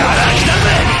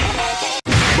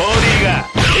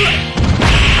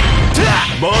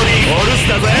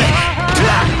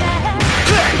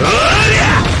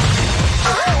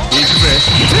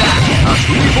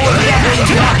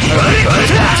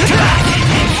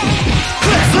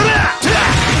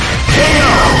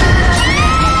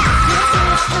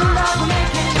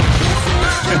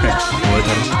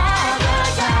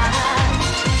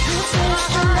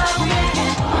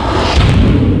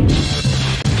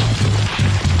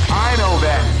 I know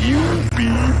that you'll be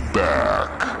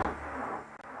back.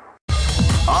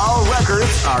 All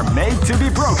records are made to be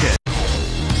broken.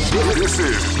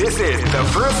 This is the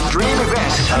first dream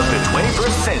event of the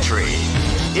 21st century.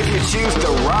 If you choose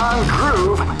the wrong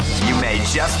groove, you may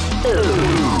just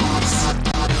lose.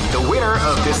 The winner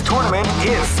of this tournament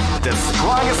is the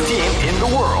strongest team in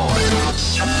the world.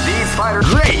 These fighters...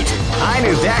 Great! I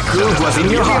knew that groove was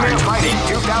in your heart. Fighting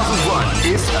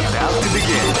 2001 is about to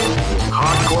begin.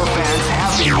 Hardcore fans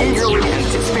have been eagerly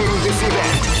anticipating this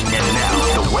event, and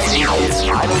now the waiting is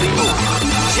finally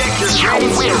over. Check your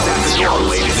training wheels at the door,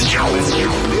 ladies and gentlemen.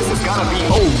 This is gonna be...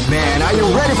 Oh man, are you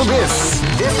ready for this?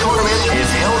 This tournament is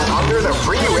held under the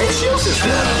free ratio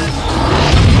system.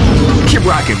 Keep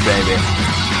rocking, baby.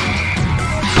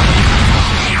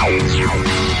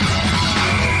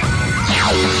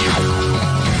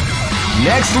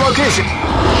 Next location.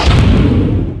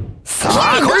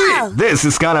 This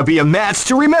is gonna be a match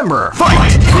to remember. Fight! Wow,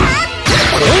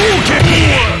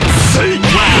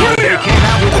 they came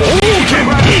out with a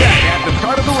right attack at the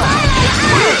start of the round.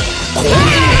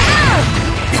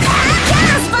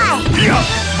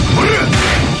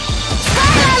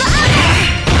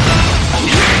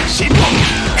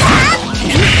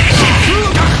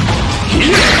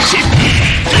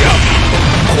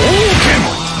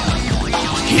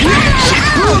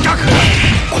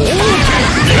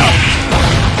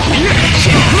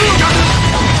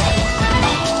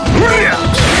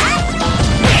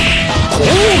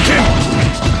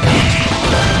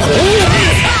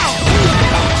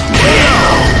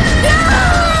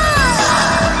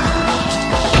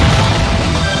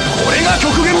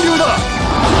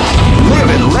 Live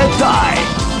and let die.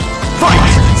 Fight!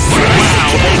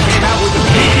 Wow, they came out with a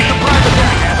sneaky surprise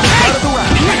attack at the start of the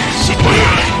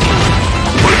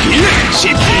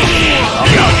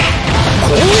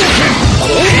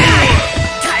round.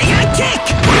 Tiger kick!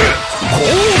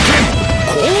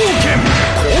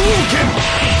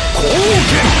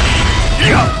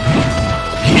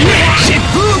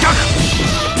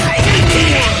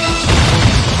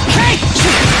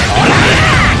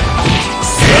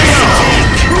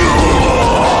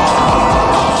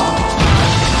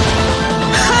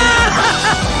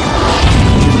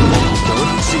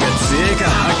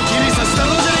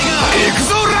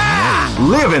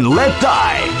 Live and let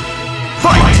die.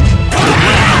 Fight!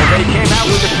 Wow, they came out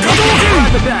with a sneaky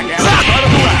surprise attack at the start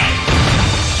of the round.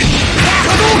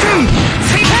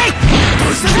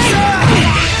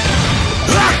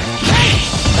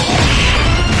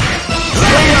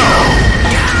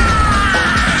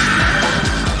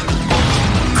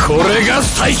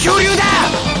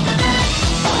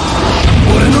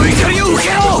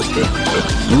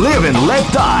 Live and let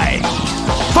die.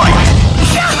 Fight!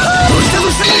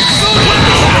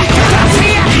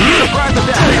 Surprise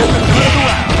attack at the start of the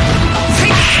round.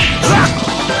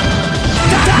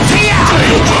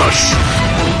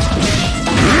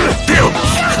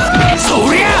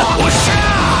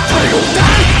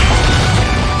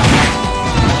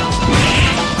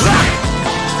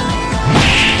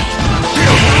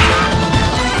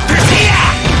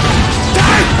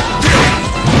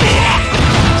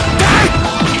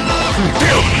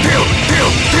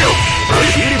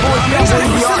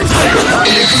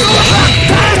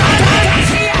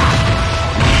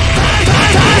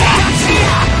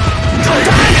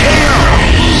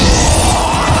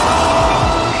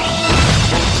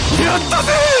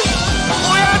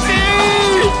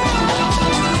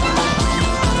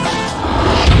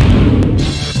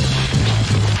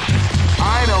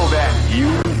 I know that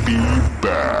you'll be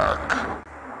back.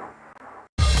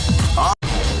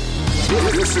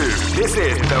 This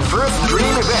is the first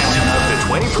dream event of the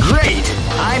 21st. Great!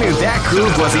 I knew that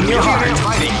groove was in your heart.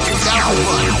 Fighting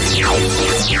 2001.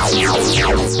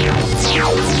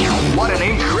 What an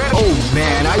incredible... Oh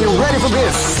man, are you ready for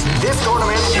this? This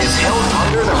tournament is held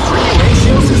under the free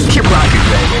ratio system. Keep rocking,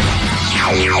 baby.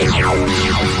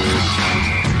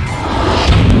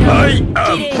 I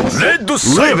am Red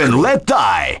Cycle. Live and let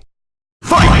die.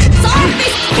 Fight!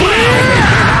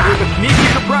 With a sneaky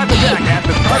surprise attack at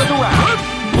the start of the round.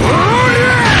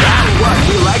 That's what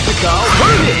we like to call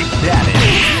Big Daddy.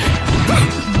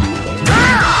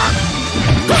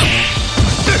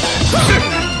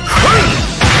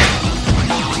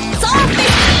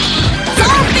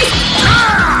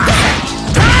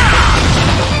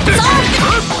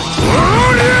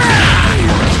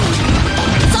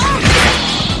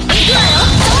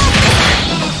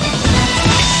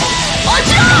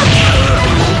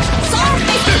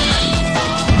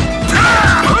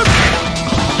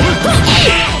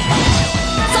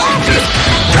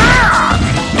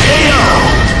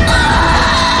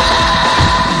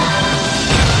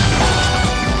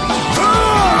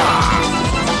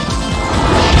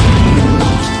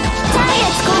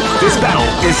 This battle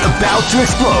is about to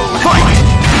explode. Fight!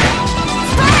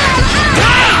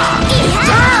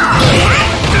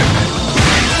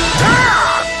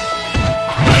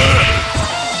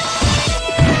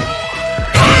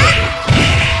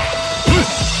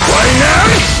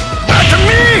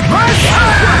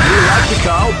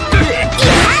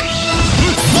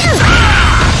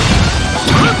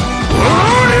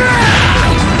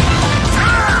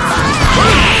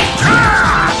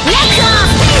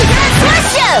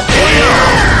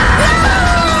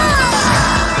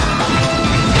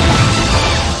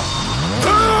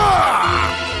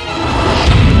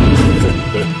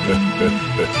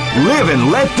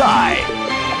 let die.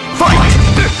 Fight!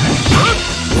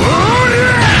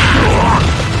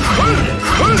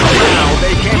 Wow,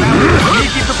 they came out with a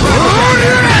sneaky surprise.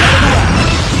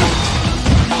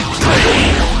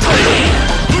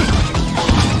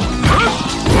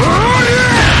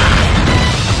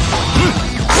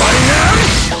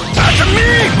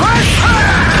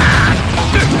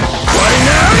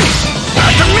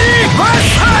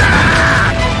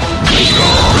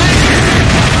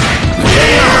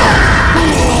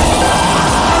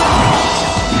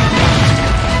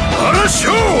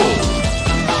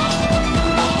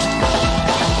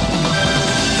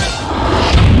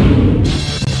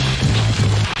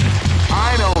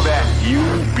 I know that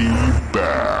you'll be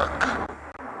back.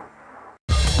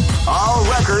 All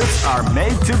records are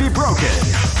made to be broken.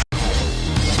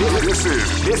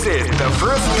 This is the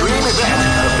first dream event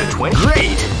of the 20.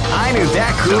 Great! I knew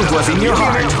that groove was in your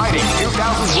heart. Fighting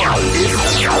 2001 is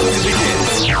about to begin.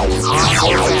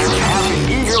 Hardcore fans have been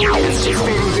eagerly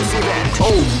anticipating this event.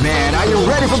 Oh man, are you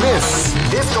ready for this?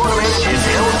 This tournament is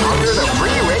held under the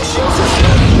free ratio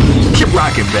system. Keep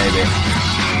rocking, baby.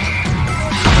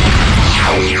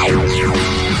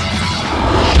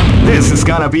 This is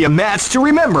gonna be a match to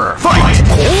remember. Fight!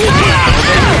 Wow,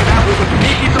 they came out with a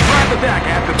sneaky surprise attack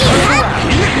at the first round.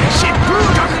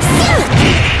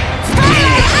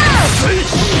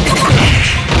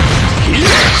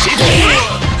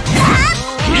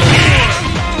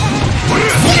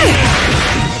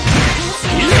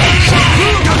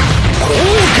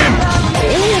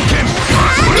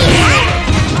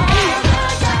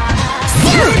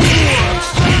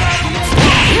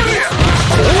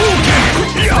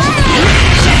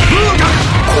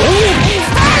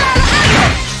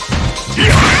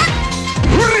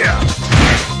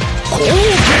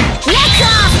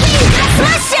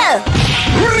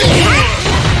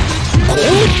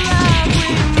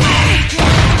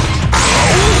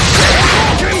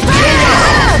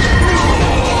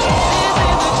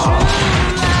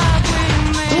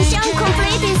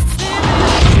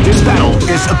 This battle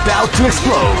is about to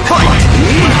explode. Fight!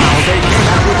 Wow, they came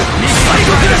out with a sneak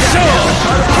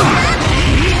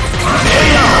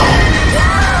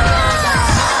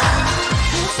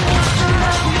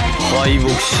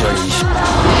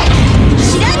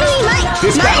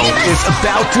This battle is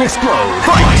about to explode.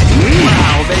 Fight!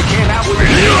 Wow, they came out with a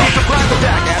sneak surprise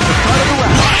attack at the start of the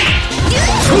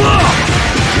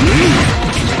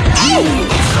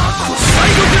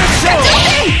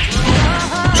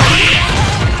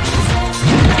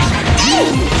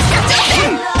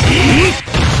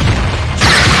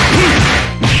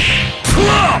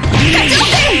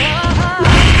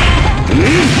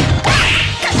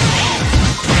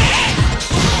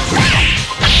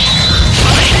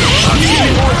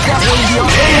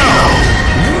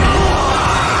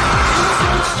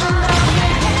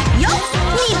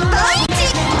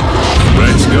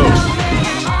Let's go.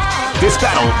 This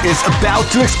battle is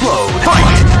about to explode.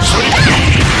 Fight!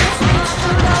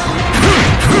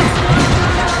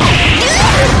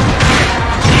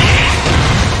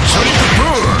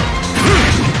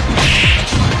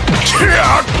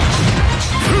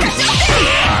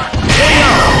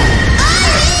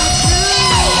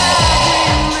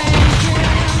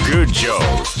 Good job.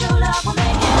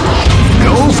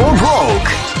 Go for broke.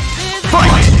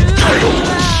 Fight!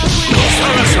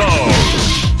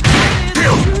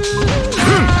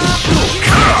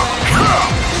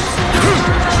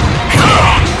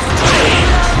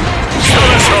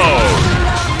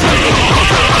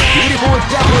 Beautiful is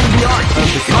definitely the art of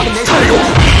the combination.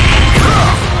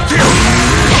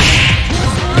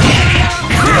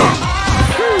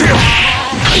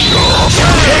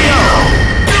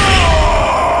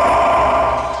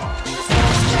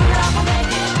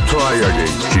 Try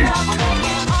again, kid.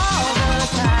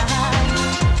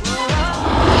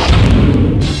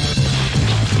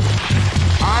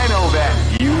 I know that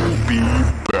you'll be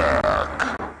back.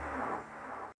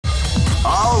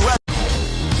 All right.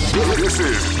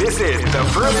 This is the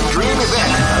first dream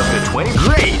event of the 20.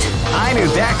 Great! I knew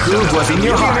that groove was in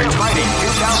your heart. Fighting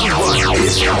 2001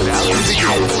 is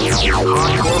about to begin.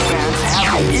 Hardcore fans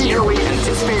have been eagerly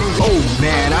anticipating. Oh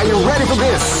man, are you ready for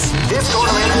this? This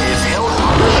tournament is held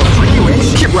under the free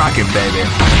ratio. Keep rocking, baby.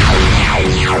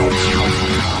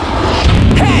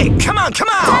 Hey, come on, come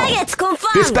on! Targets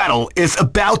confirmed. This battle is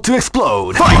about to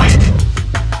explode. Fight!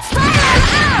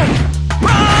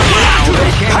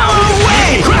 Power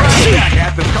away! Crack shoot!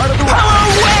 At the start of the power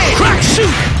away! Crack shoot!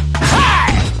 Hi!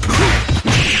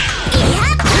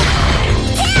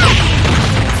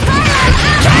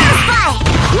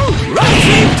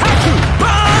 Rising Taku!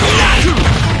 Bangaku!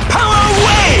 Power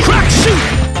away! Crack shoot!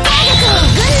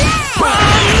 Bangaku!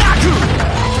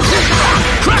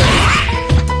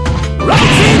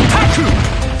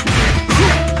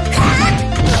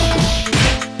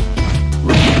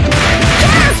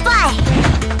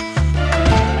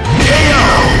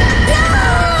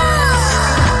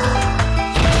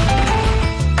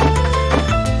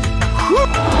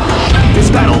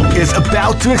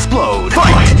 about to explode.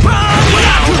 Fight!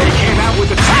 Wow, they came out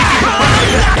with a sneaky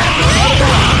surprise attack at the start of the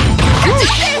round.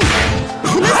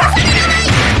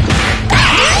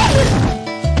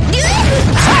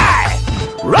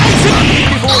 Rising!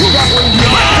 Before grappling the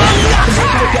arm to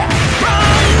make an attack.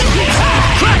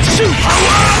 Crack shoot!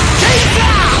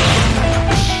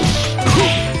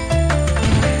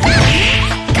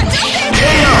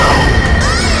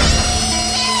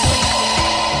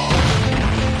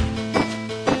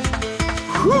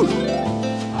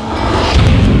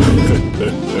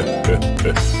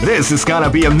 This is gonna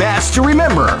be a match to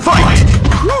remember. Fight!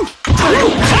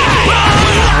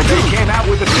 They came out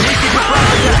with a sneaky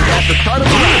surprise attack at the start of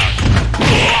the round.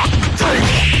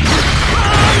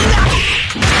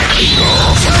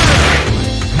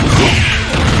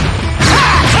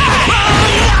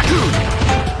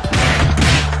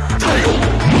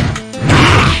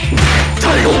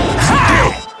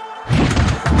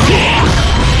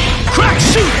 Crack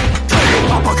shoot!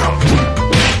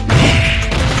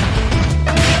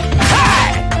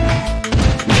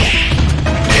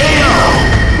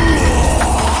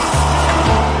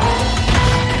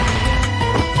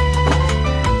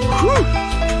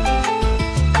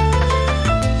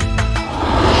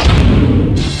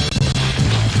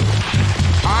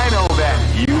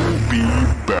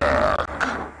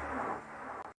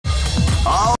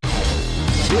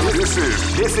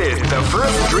 This is the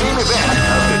first dream event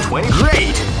of the 20.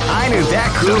 Great! I knew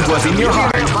that groove was in your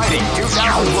heart. Fighting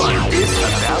 2001 is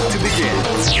about to begin.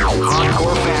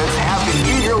 Hardcore fans have been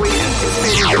eagerly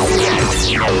anticipating this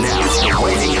event, and now the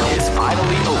waiting is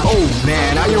finally over. Oh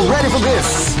man, are you ready for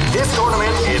this? This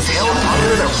tournament is held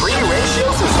under the free ratio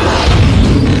system.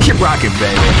 Keep rocking,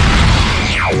 baby.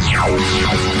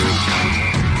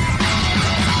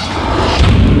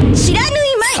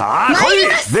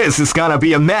 This is gonna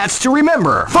be a match to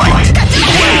remember. Fight!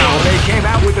 Wow, they came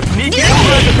out with a sneaky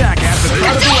surprise attack at the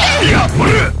start of the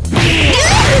round.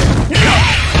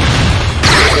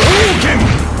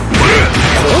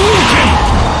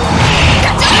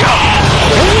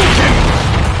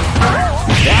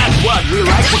 That's what we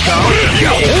like to call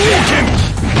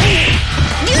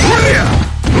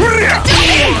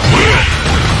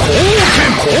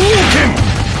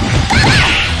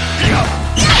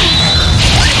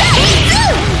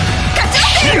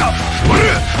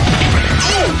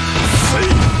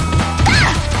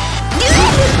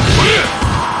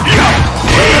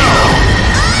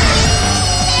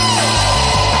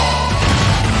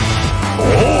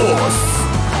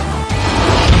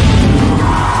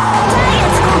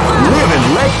live and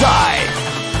let die.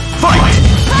 Fight!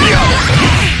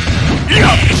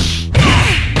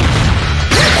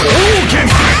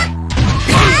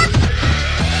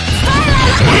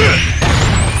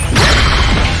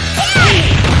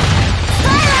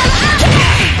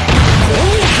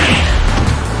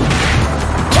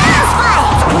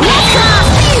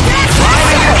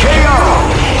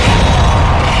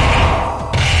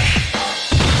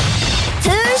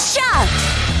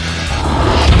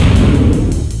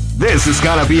 This is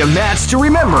gonna be a match to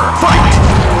remember. Fight!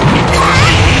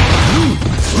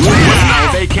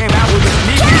 Wow, they came out with a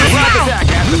sneaky surprise attack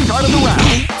at the start of the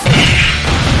round.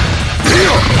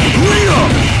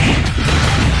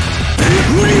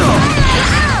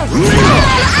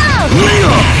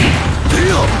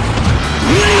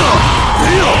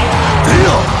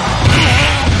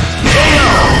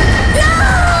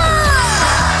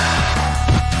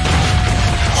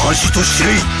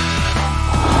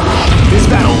 This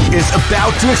battle is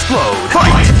about to explode.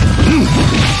 Fight!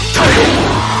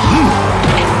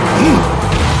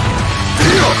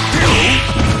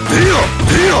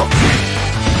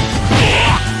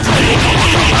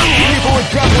 People are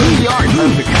grappling the art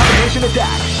of the combination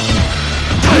attack.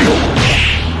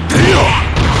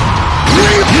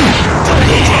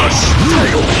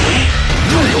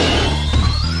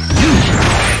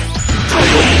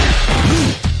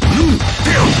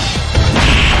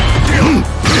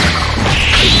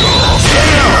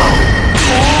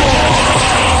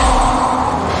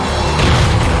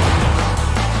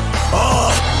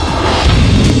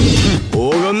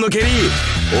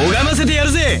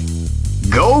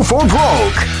 Go for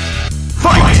broke!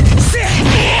 Fight!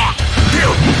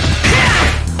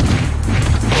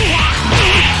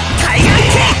 Tiger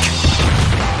kick!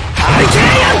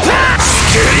 Hurricane attack!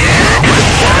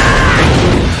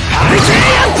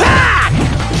 Hurricane attack!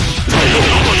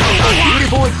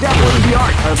 Beautiful example of the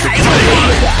art of the combination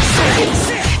attack.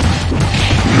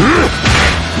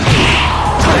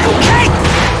 Tiger kick!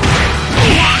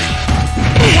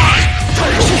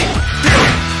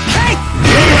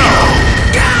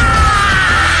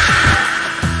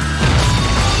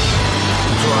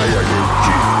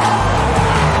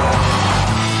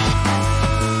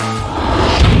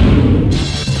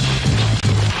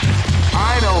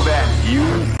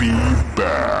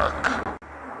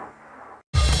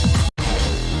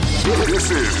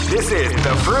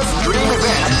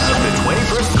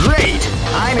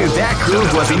 that groove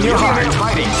was in your heart.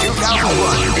 Fighting 2001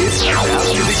 is about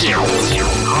to begin.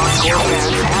 Hardcore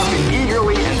fans have been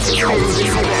eagerly anticipating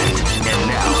this event, and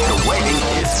now the waiting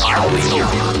is finally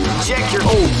over. Check your.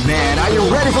 Oh man, are you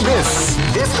ready for this?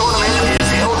 This tournament is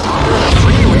held under the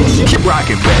free ratio. Keep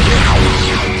rocking, baby.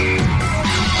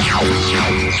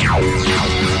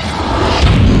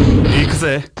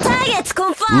 Targets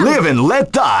confirmed. Live and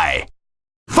let die.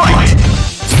 Fight!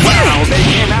 Wow, they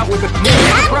came out with a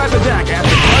surprise attack at the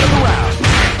start of the round.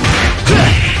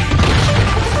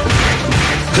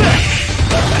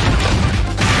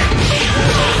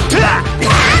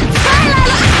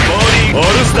 Body オル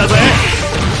スだぜ。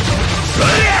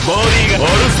ボディがオル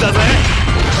スだぜ。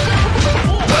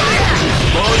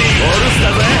ボディオルス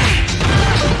だぜ。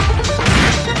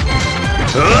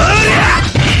おりゃ！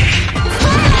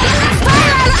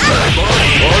ボデ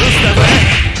ィオルスだぜ。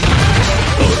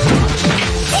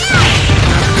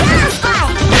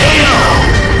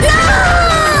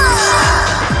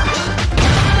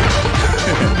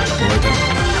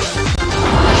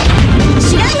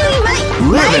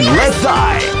Live and let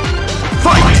die!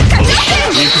 Fight!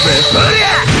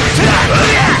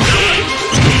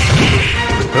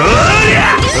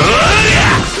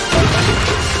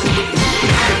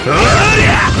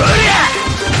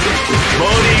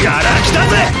 Body から来た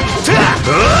ぜ！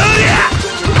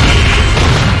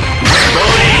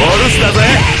ボルスだぜ！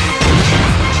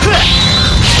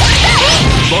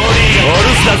ボディがオル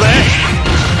スだぜ！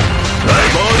ボ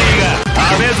ディが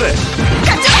ダメぜ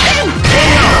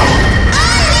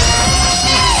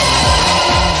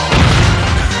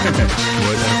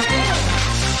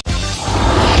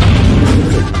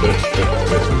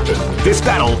！This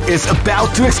battle is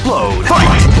about to explode.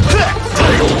 Fight!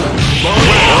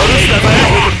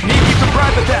 Sneaky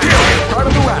surprise attack at the start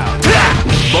of the round.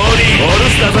 Body オル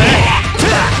スだぜ。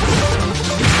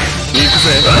行く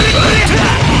ぜ。ボデ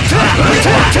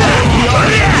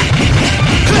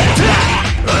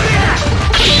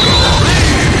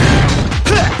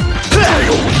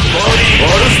ィオ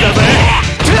ルスだぜ。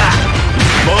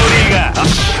ボディが。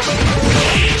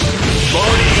ボデ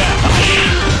ィが。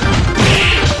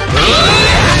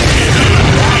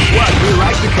What we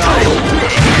like to call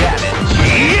damage.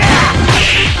 Yeah!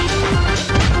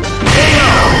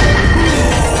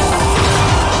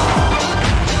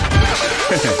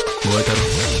 燃えたろ。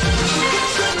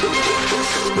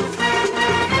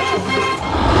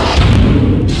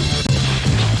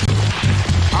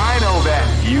I know that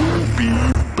you'll be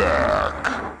back.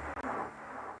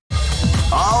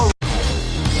 All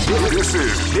This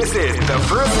is the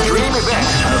first dream event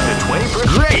of the 21st.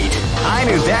 Great! I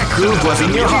knew that groove was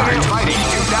in your heart. Fighting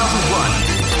 2001.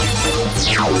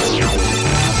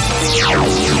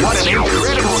 What an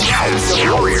incredible cast of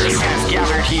warriors has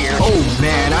gathered here. Oh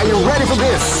man, are you ready for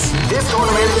this? This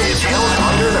tournament is held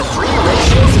under the free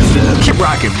ratio system. Keep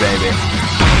rocking, baby.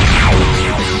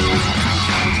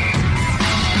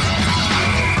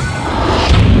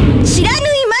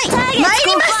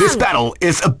 This battle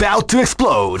is about to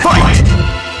explode. Fight!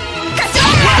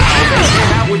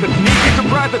 Came out with a sneaky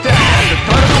surprise attack at the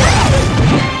start of the round.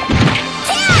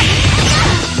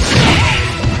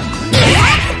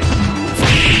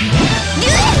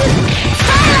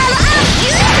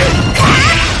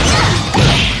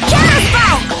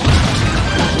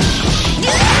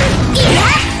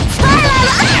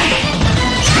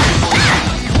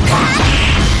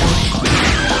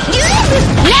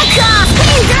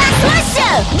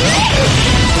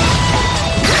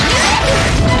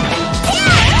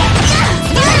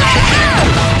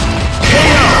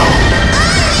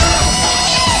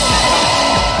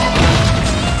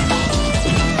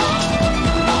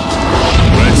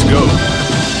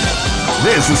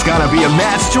 This is gonna be a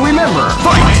match to remember.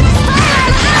 Fight!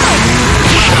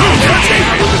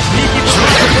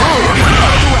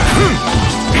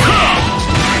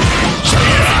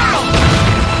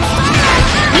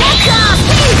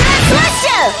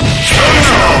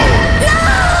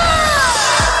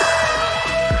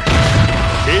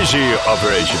 Easy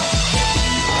operation.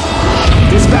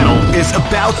 This battle is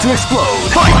about to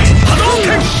explode. Fight!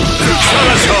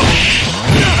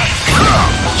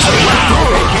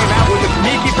 They came out with a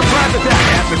sneaky surprise attack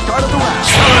at the start of the round.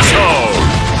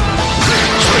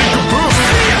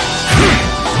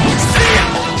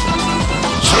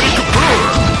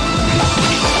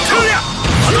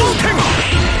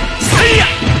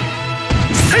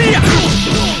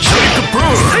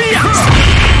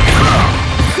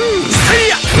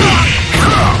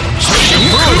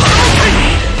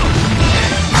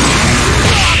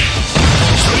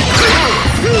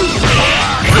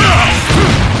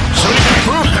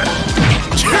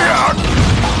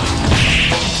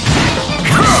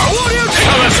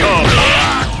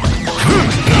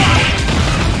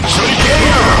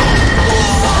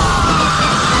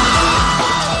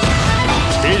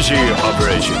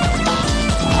 celebration.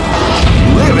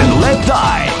 Live and let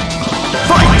die.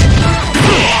 Fight!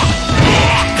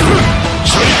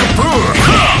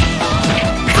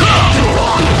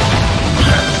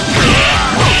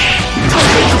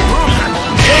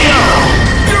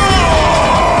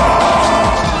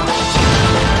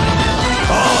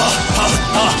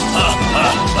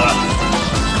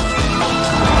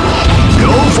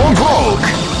 Go for broke.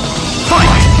 Fight!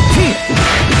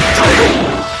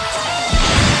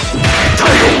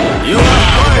 You are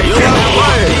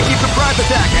fired! Sneaky surprise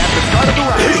attack at the start of the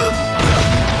round.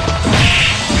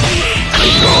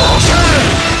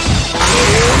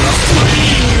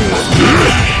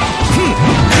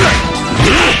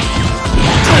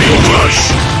 Tiger Crush!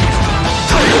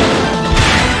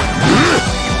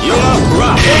 You are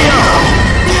rocked!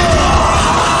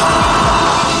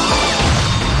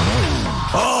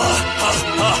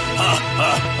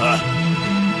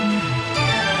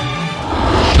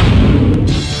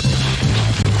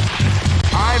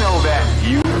 I know that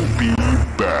you'll be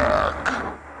back.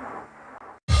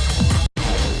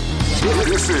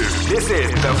 This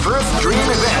is the first dream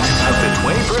event of the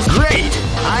 21st. Great!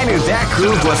 I knew that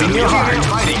groove was in your heart.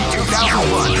 Fighting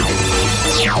 2001.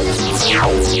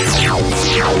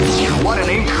 What an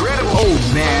incredible! Oh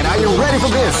man, are you ready for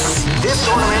this? This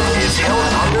tournament is held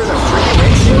under the free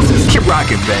ratio system. Keep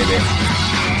rocking, baby.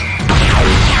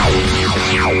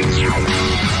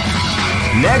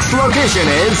 Next location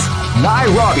is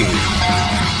Nairobi.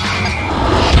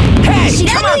 Hey,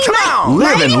 come on!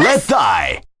 Live and let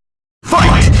die.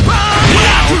 Fight!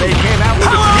 Wow, they came out with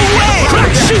Power away!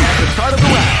 Crack shoot! At the start of the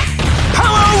round.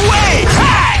 Power away!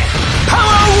 Hi!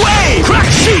 Power away! Crack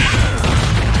shoot!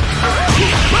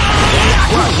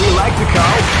 What we like to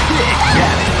call Big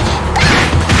Daddy.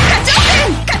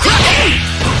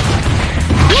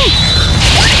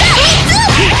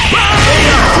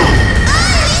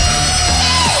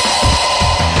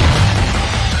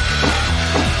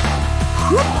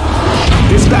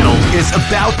 This battle is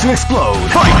about to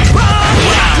explode. Fight!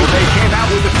 Wow, they came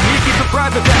out with a sneaky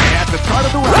surprise attack at the start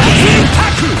of the round.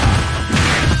 Taku!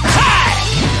 Hi!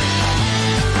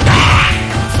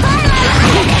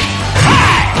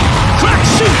 Hi! Crack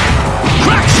shoot!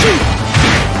 Crack shoot!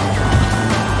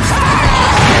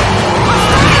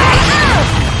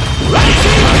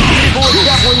 Boys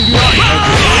grappling the arc of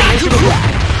the animation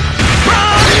attack.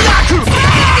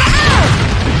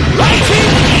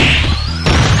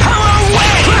 Power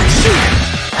away! Crack shoot!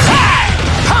 Hi!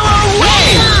 Power away!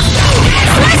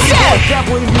 Smash it! Boys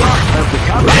grappling the arc of the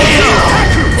combination attack.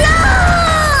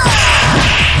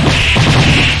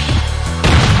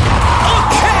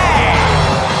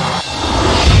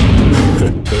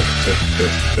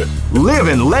 Live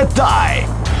and let die.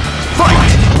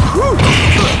 Fight!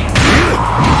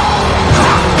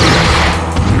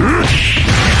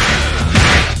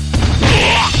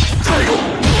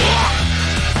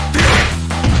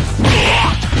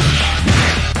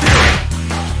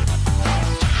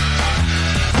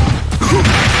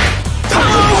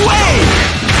 Power away!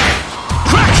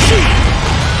 Crack shoot!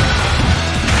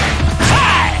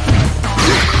 Hi!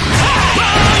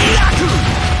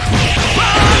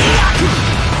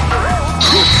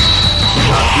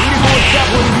 Beautiful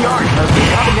grappling the arc of the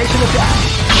combination attack.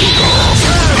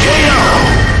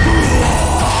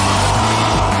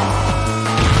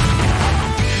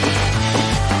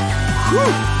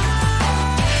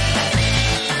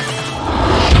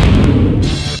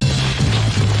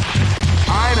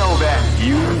 I know that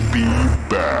you'll be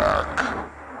back.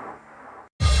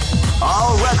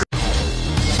 All record.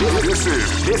 This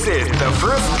is the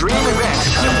first dream event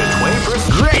of the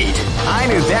 21st. Great! I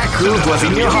knew that groove was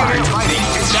in your heart. Fighting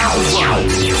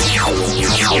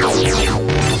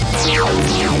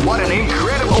 2001. What an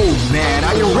incredible! Oh man,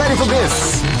 are you ready for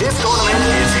this? This tournament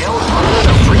is held under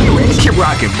the free range. Keep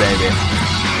rocking, baby.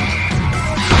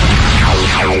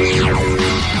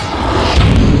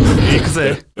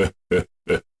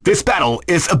 This battle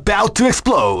is about to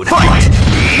explode. Fight!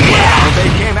 Wow, they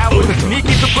came out with a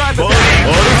sneaky surprise attack.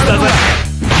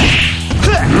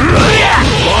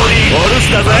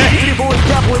 Beautiful is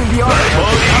grappling the arc of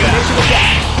the combination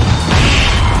attack.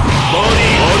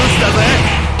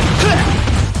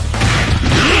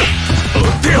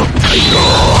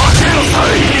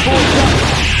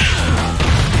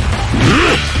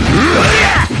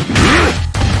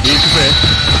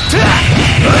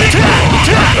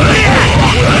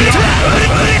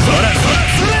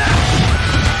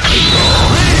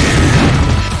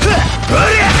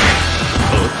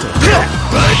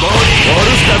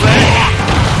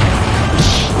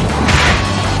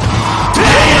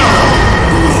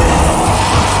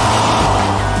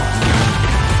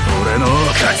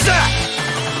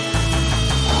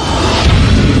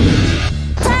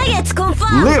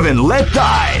 and let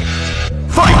die.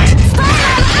 Fight!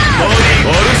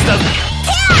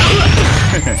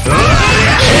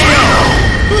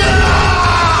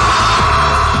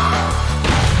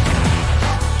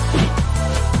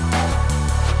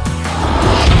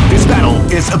 This battle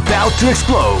is about to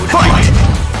explode. Fight!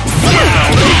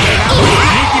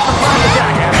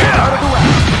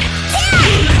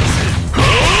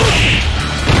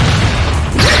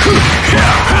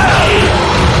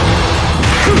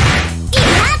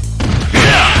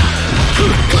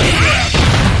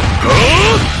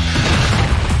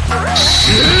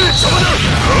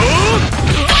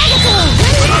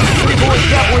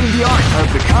 Avoiding the art of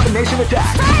the combination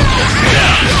attack.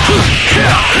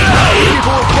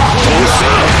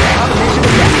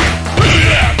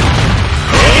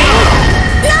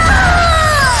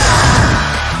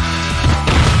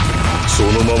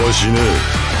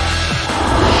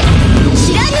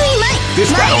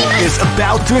 This battle is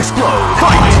about to explode.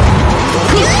 Fight!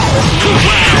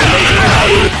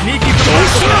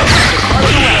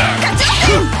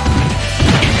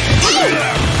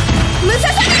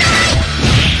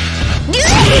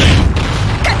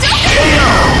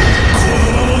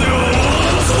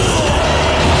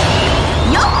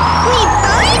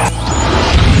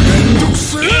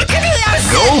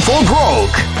 Go for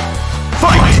broke.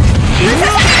 Fight!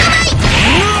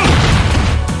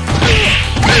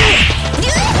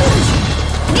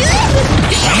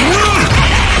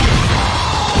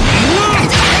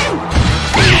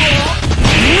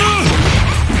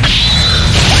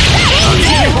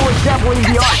 Exampling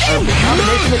the art of the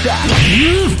combination attack.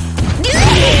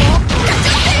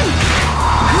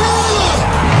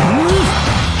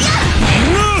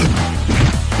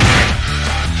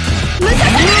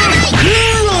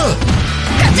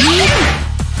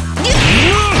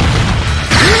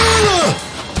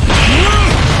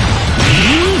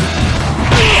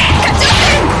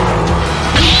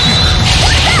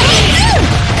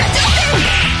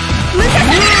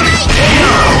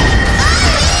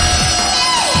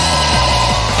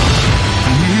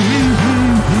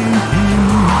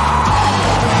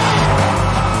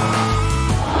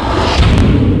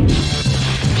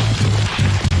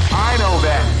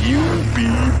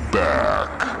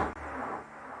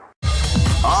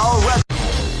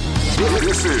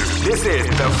 This is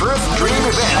the first dream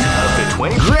event of the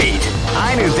 20. Great!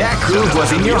 I knew that groove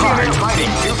was in your heart. Fighting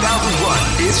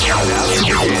 2001 is about to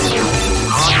begin.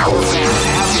 Hardcore fans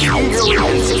have been eagerly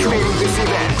anticipating this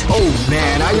event. Oh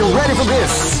man, are you ready for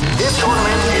this? This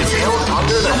tournament is held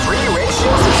under the free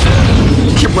ratio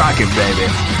system. Keep rocking, baby.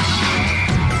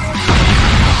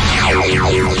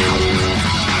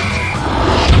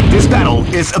 This battle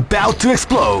is about to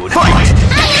explode. Fight!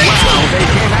 Wow, they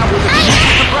came out with a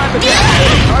surprise attack.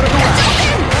 Part of the round.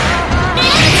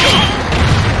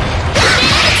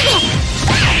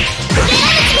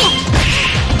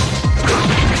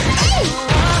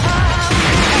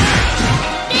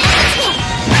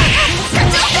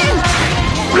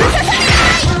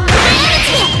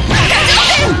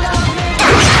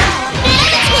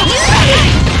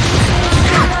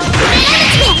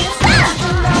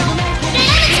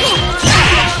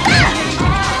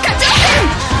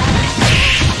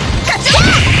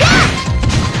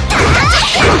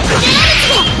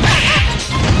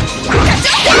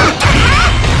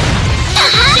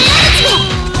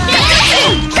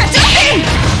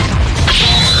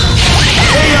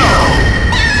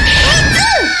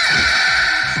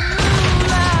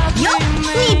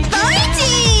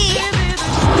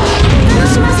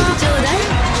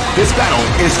 This battle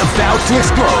is about to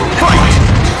explode. Fight!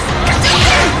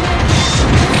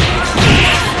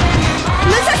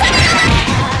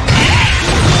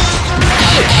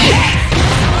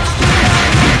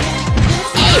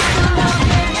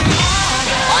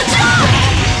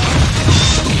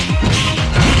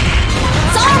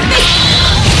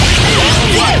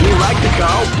 What we like to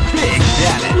call big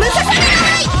damage.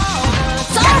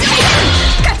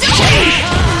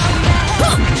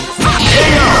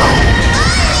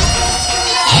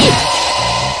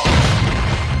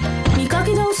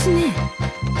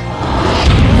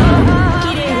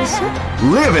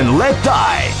 Live and let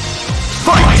die.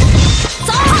 Fight!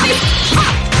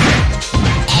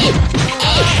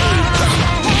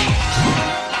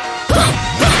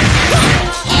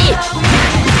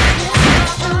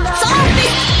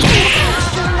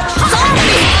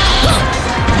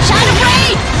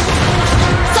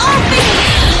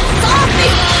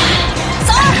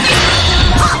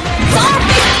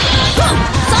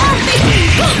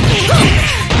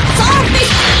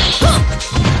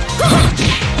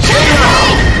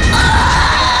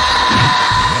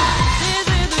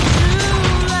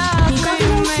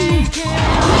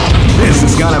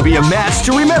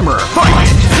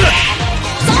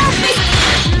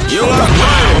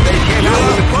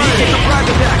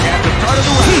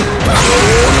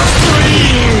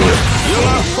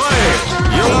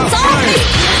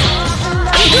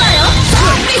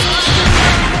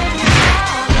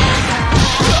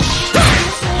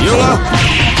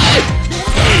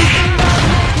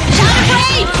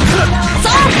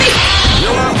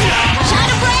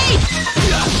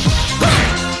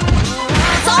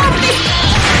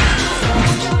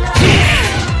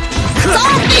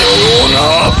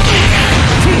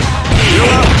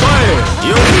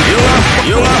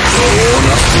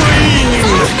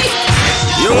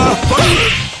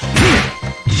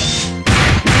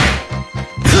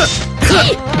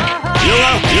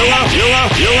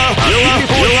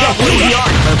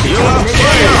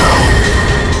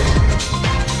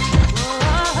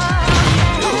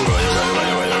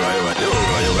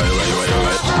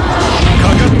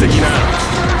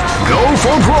 Go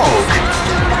for broke!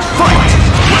 Fight!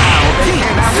 Wow, they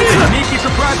came out with a sneaky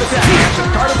surprise attack at the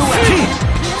start of the round.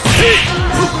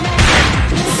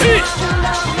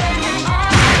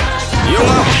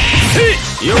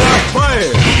 You are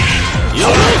fired! You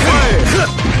are fired!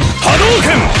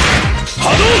 Hadouken!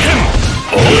 Hadouken!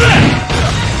 Ora!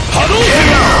 Hadouken!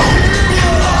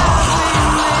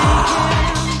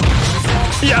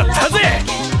 Yatta ze!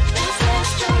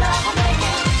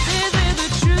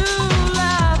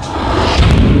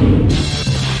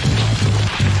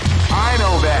 I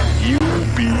know that you'll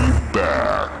be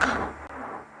back.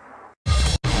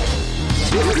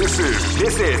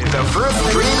 This is the first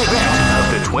dream event of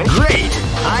the 20. Great!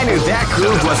 I knew that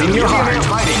groove was in your heart.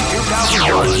 Fighting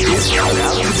 2001 is about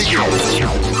to begin.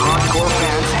 Hardcore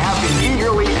fans have been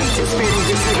eagerly anticipating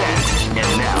this event, and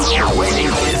now the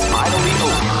waiting is finally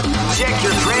over. Check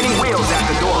your training wheels at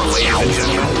the door, ladies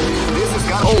and gentlemen. This is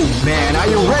gonna. Oh man, are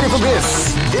you ready for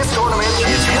this? This tournament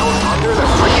is held under the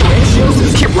free ratios.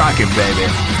 Keep rocking, baby.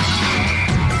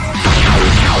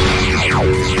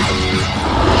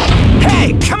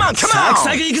 Hey, come on, come on!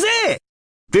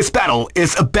 This battle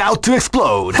is about to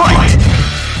explode. Fight!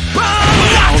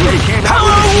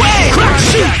 Power away!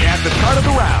 At the start of the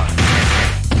round.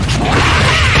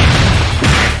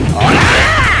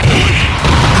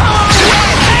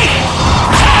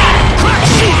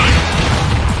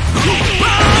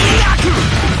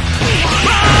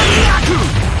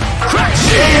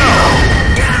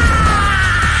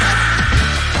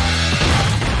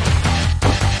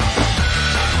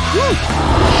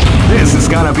 This is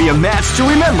gonna be a match to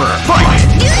remember. Fight!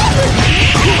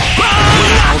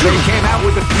 They came out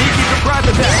with a sneaky surprise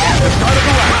attack at the start of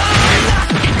the round.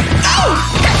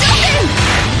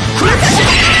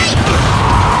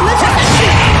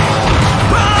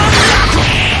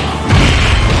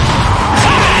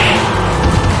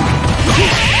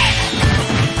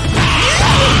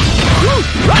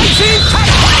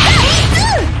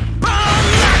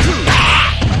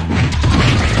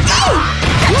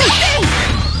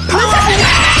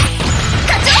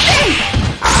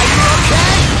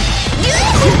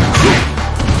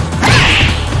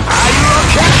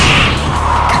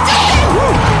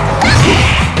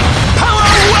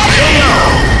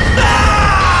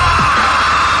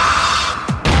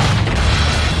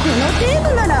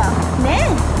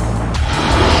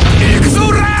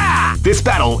 This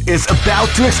battle is about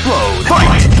to explode.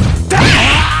 Fight!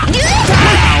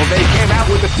 Wow, they came out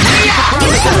with a sneaky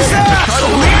surprise attack at the start of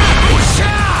the round.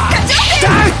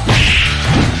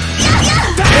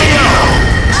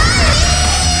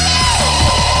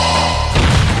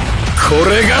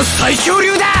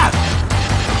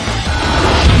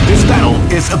 This battle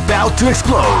is about to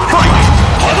explode. Fight!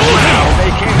 Wow,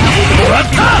 they came out with a sneaky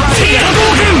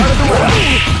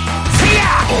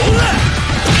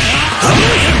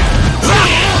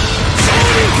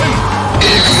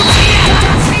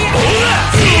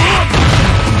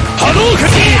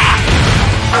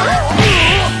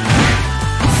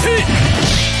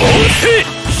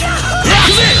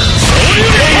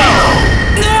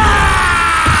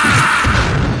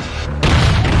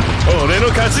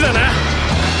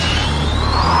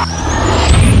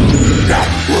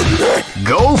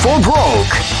Go for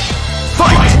broke!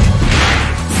 Fight!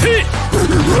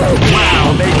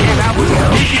 Wow, they came out with a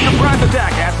sneaky surprise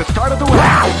attack at the start of the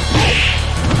round.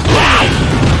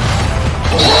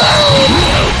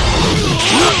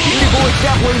 Beauty boy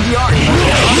sapling the art.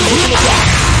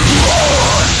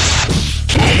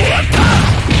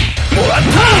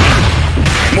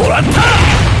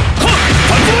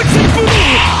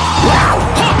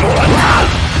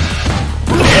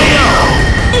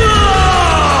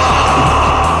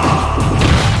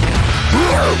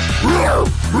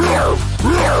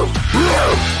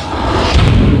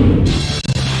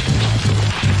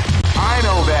 I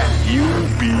know that you'll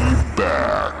be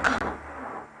back.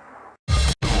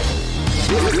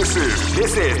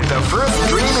 This is the first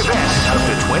dream event of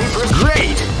the 21st.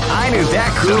 Great! I knew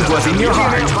that groove was in your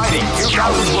heart. Fighting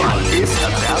 2001 is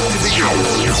about to begin.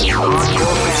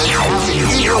 Hardcore fans have been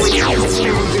eagerly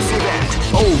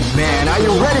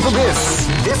for this.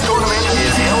 This tournament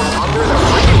is held under the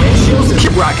free ratio system.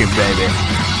 Keep rocking, baby.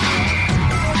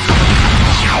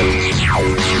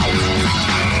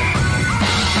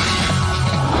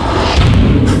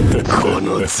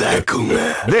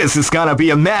 This is gonna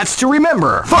be a match to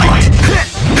remember. Fight!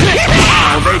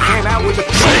 They came out with the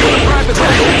private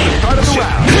start of the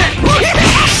round.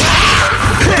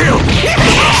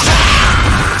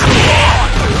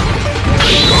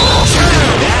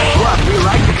 That's what we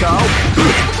like to call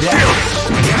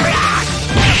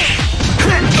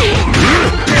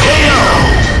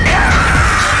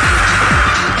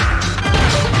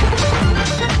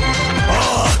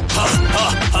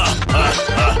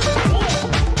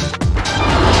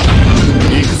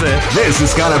This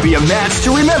is gonna be a match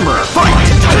to remember.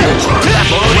 Fight!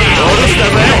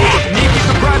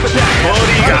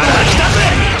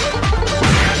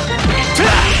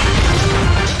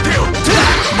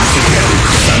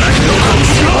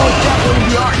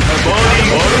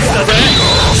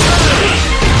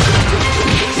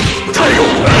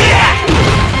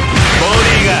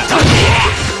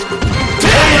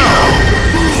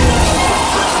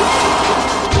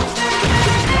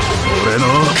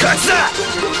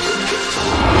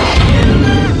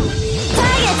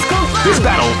 This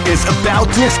battle is about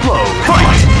to explode.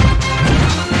 Fight!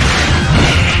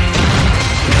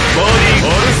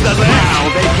 Wow,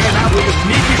 they came out with a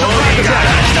sneaky surprise attack.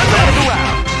 Out of the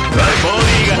round.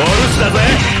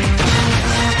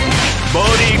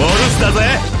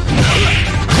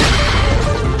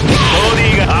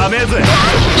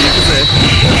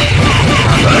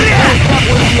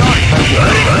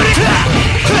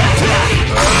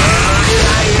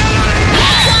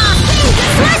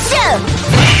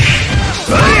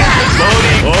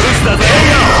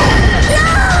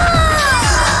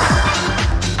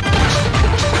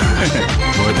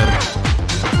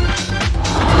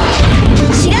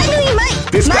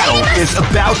 This battle is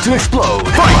about to explode.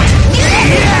 Fight!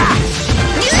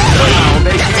 Wow,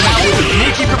 they came out with a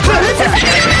sneaky surprise attack.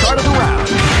 Start of the round.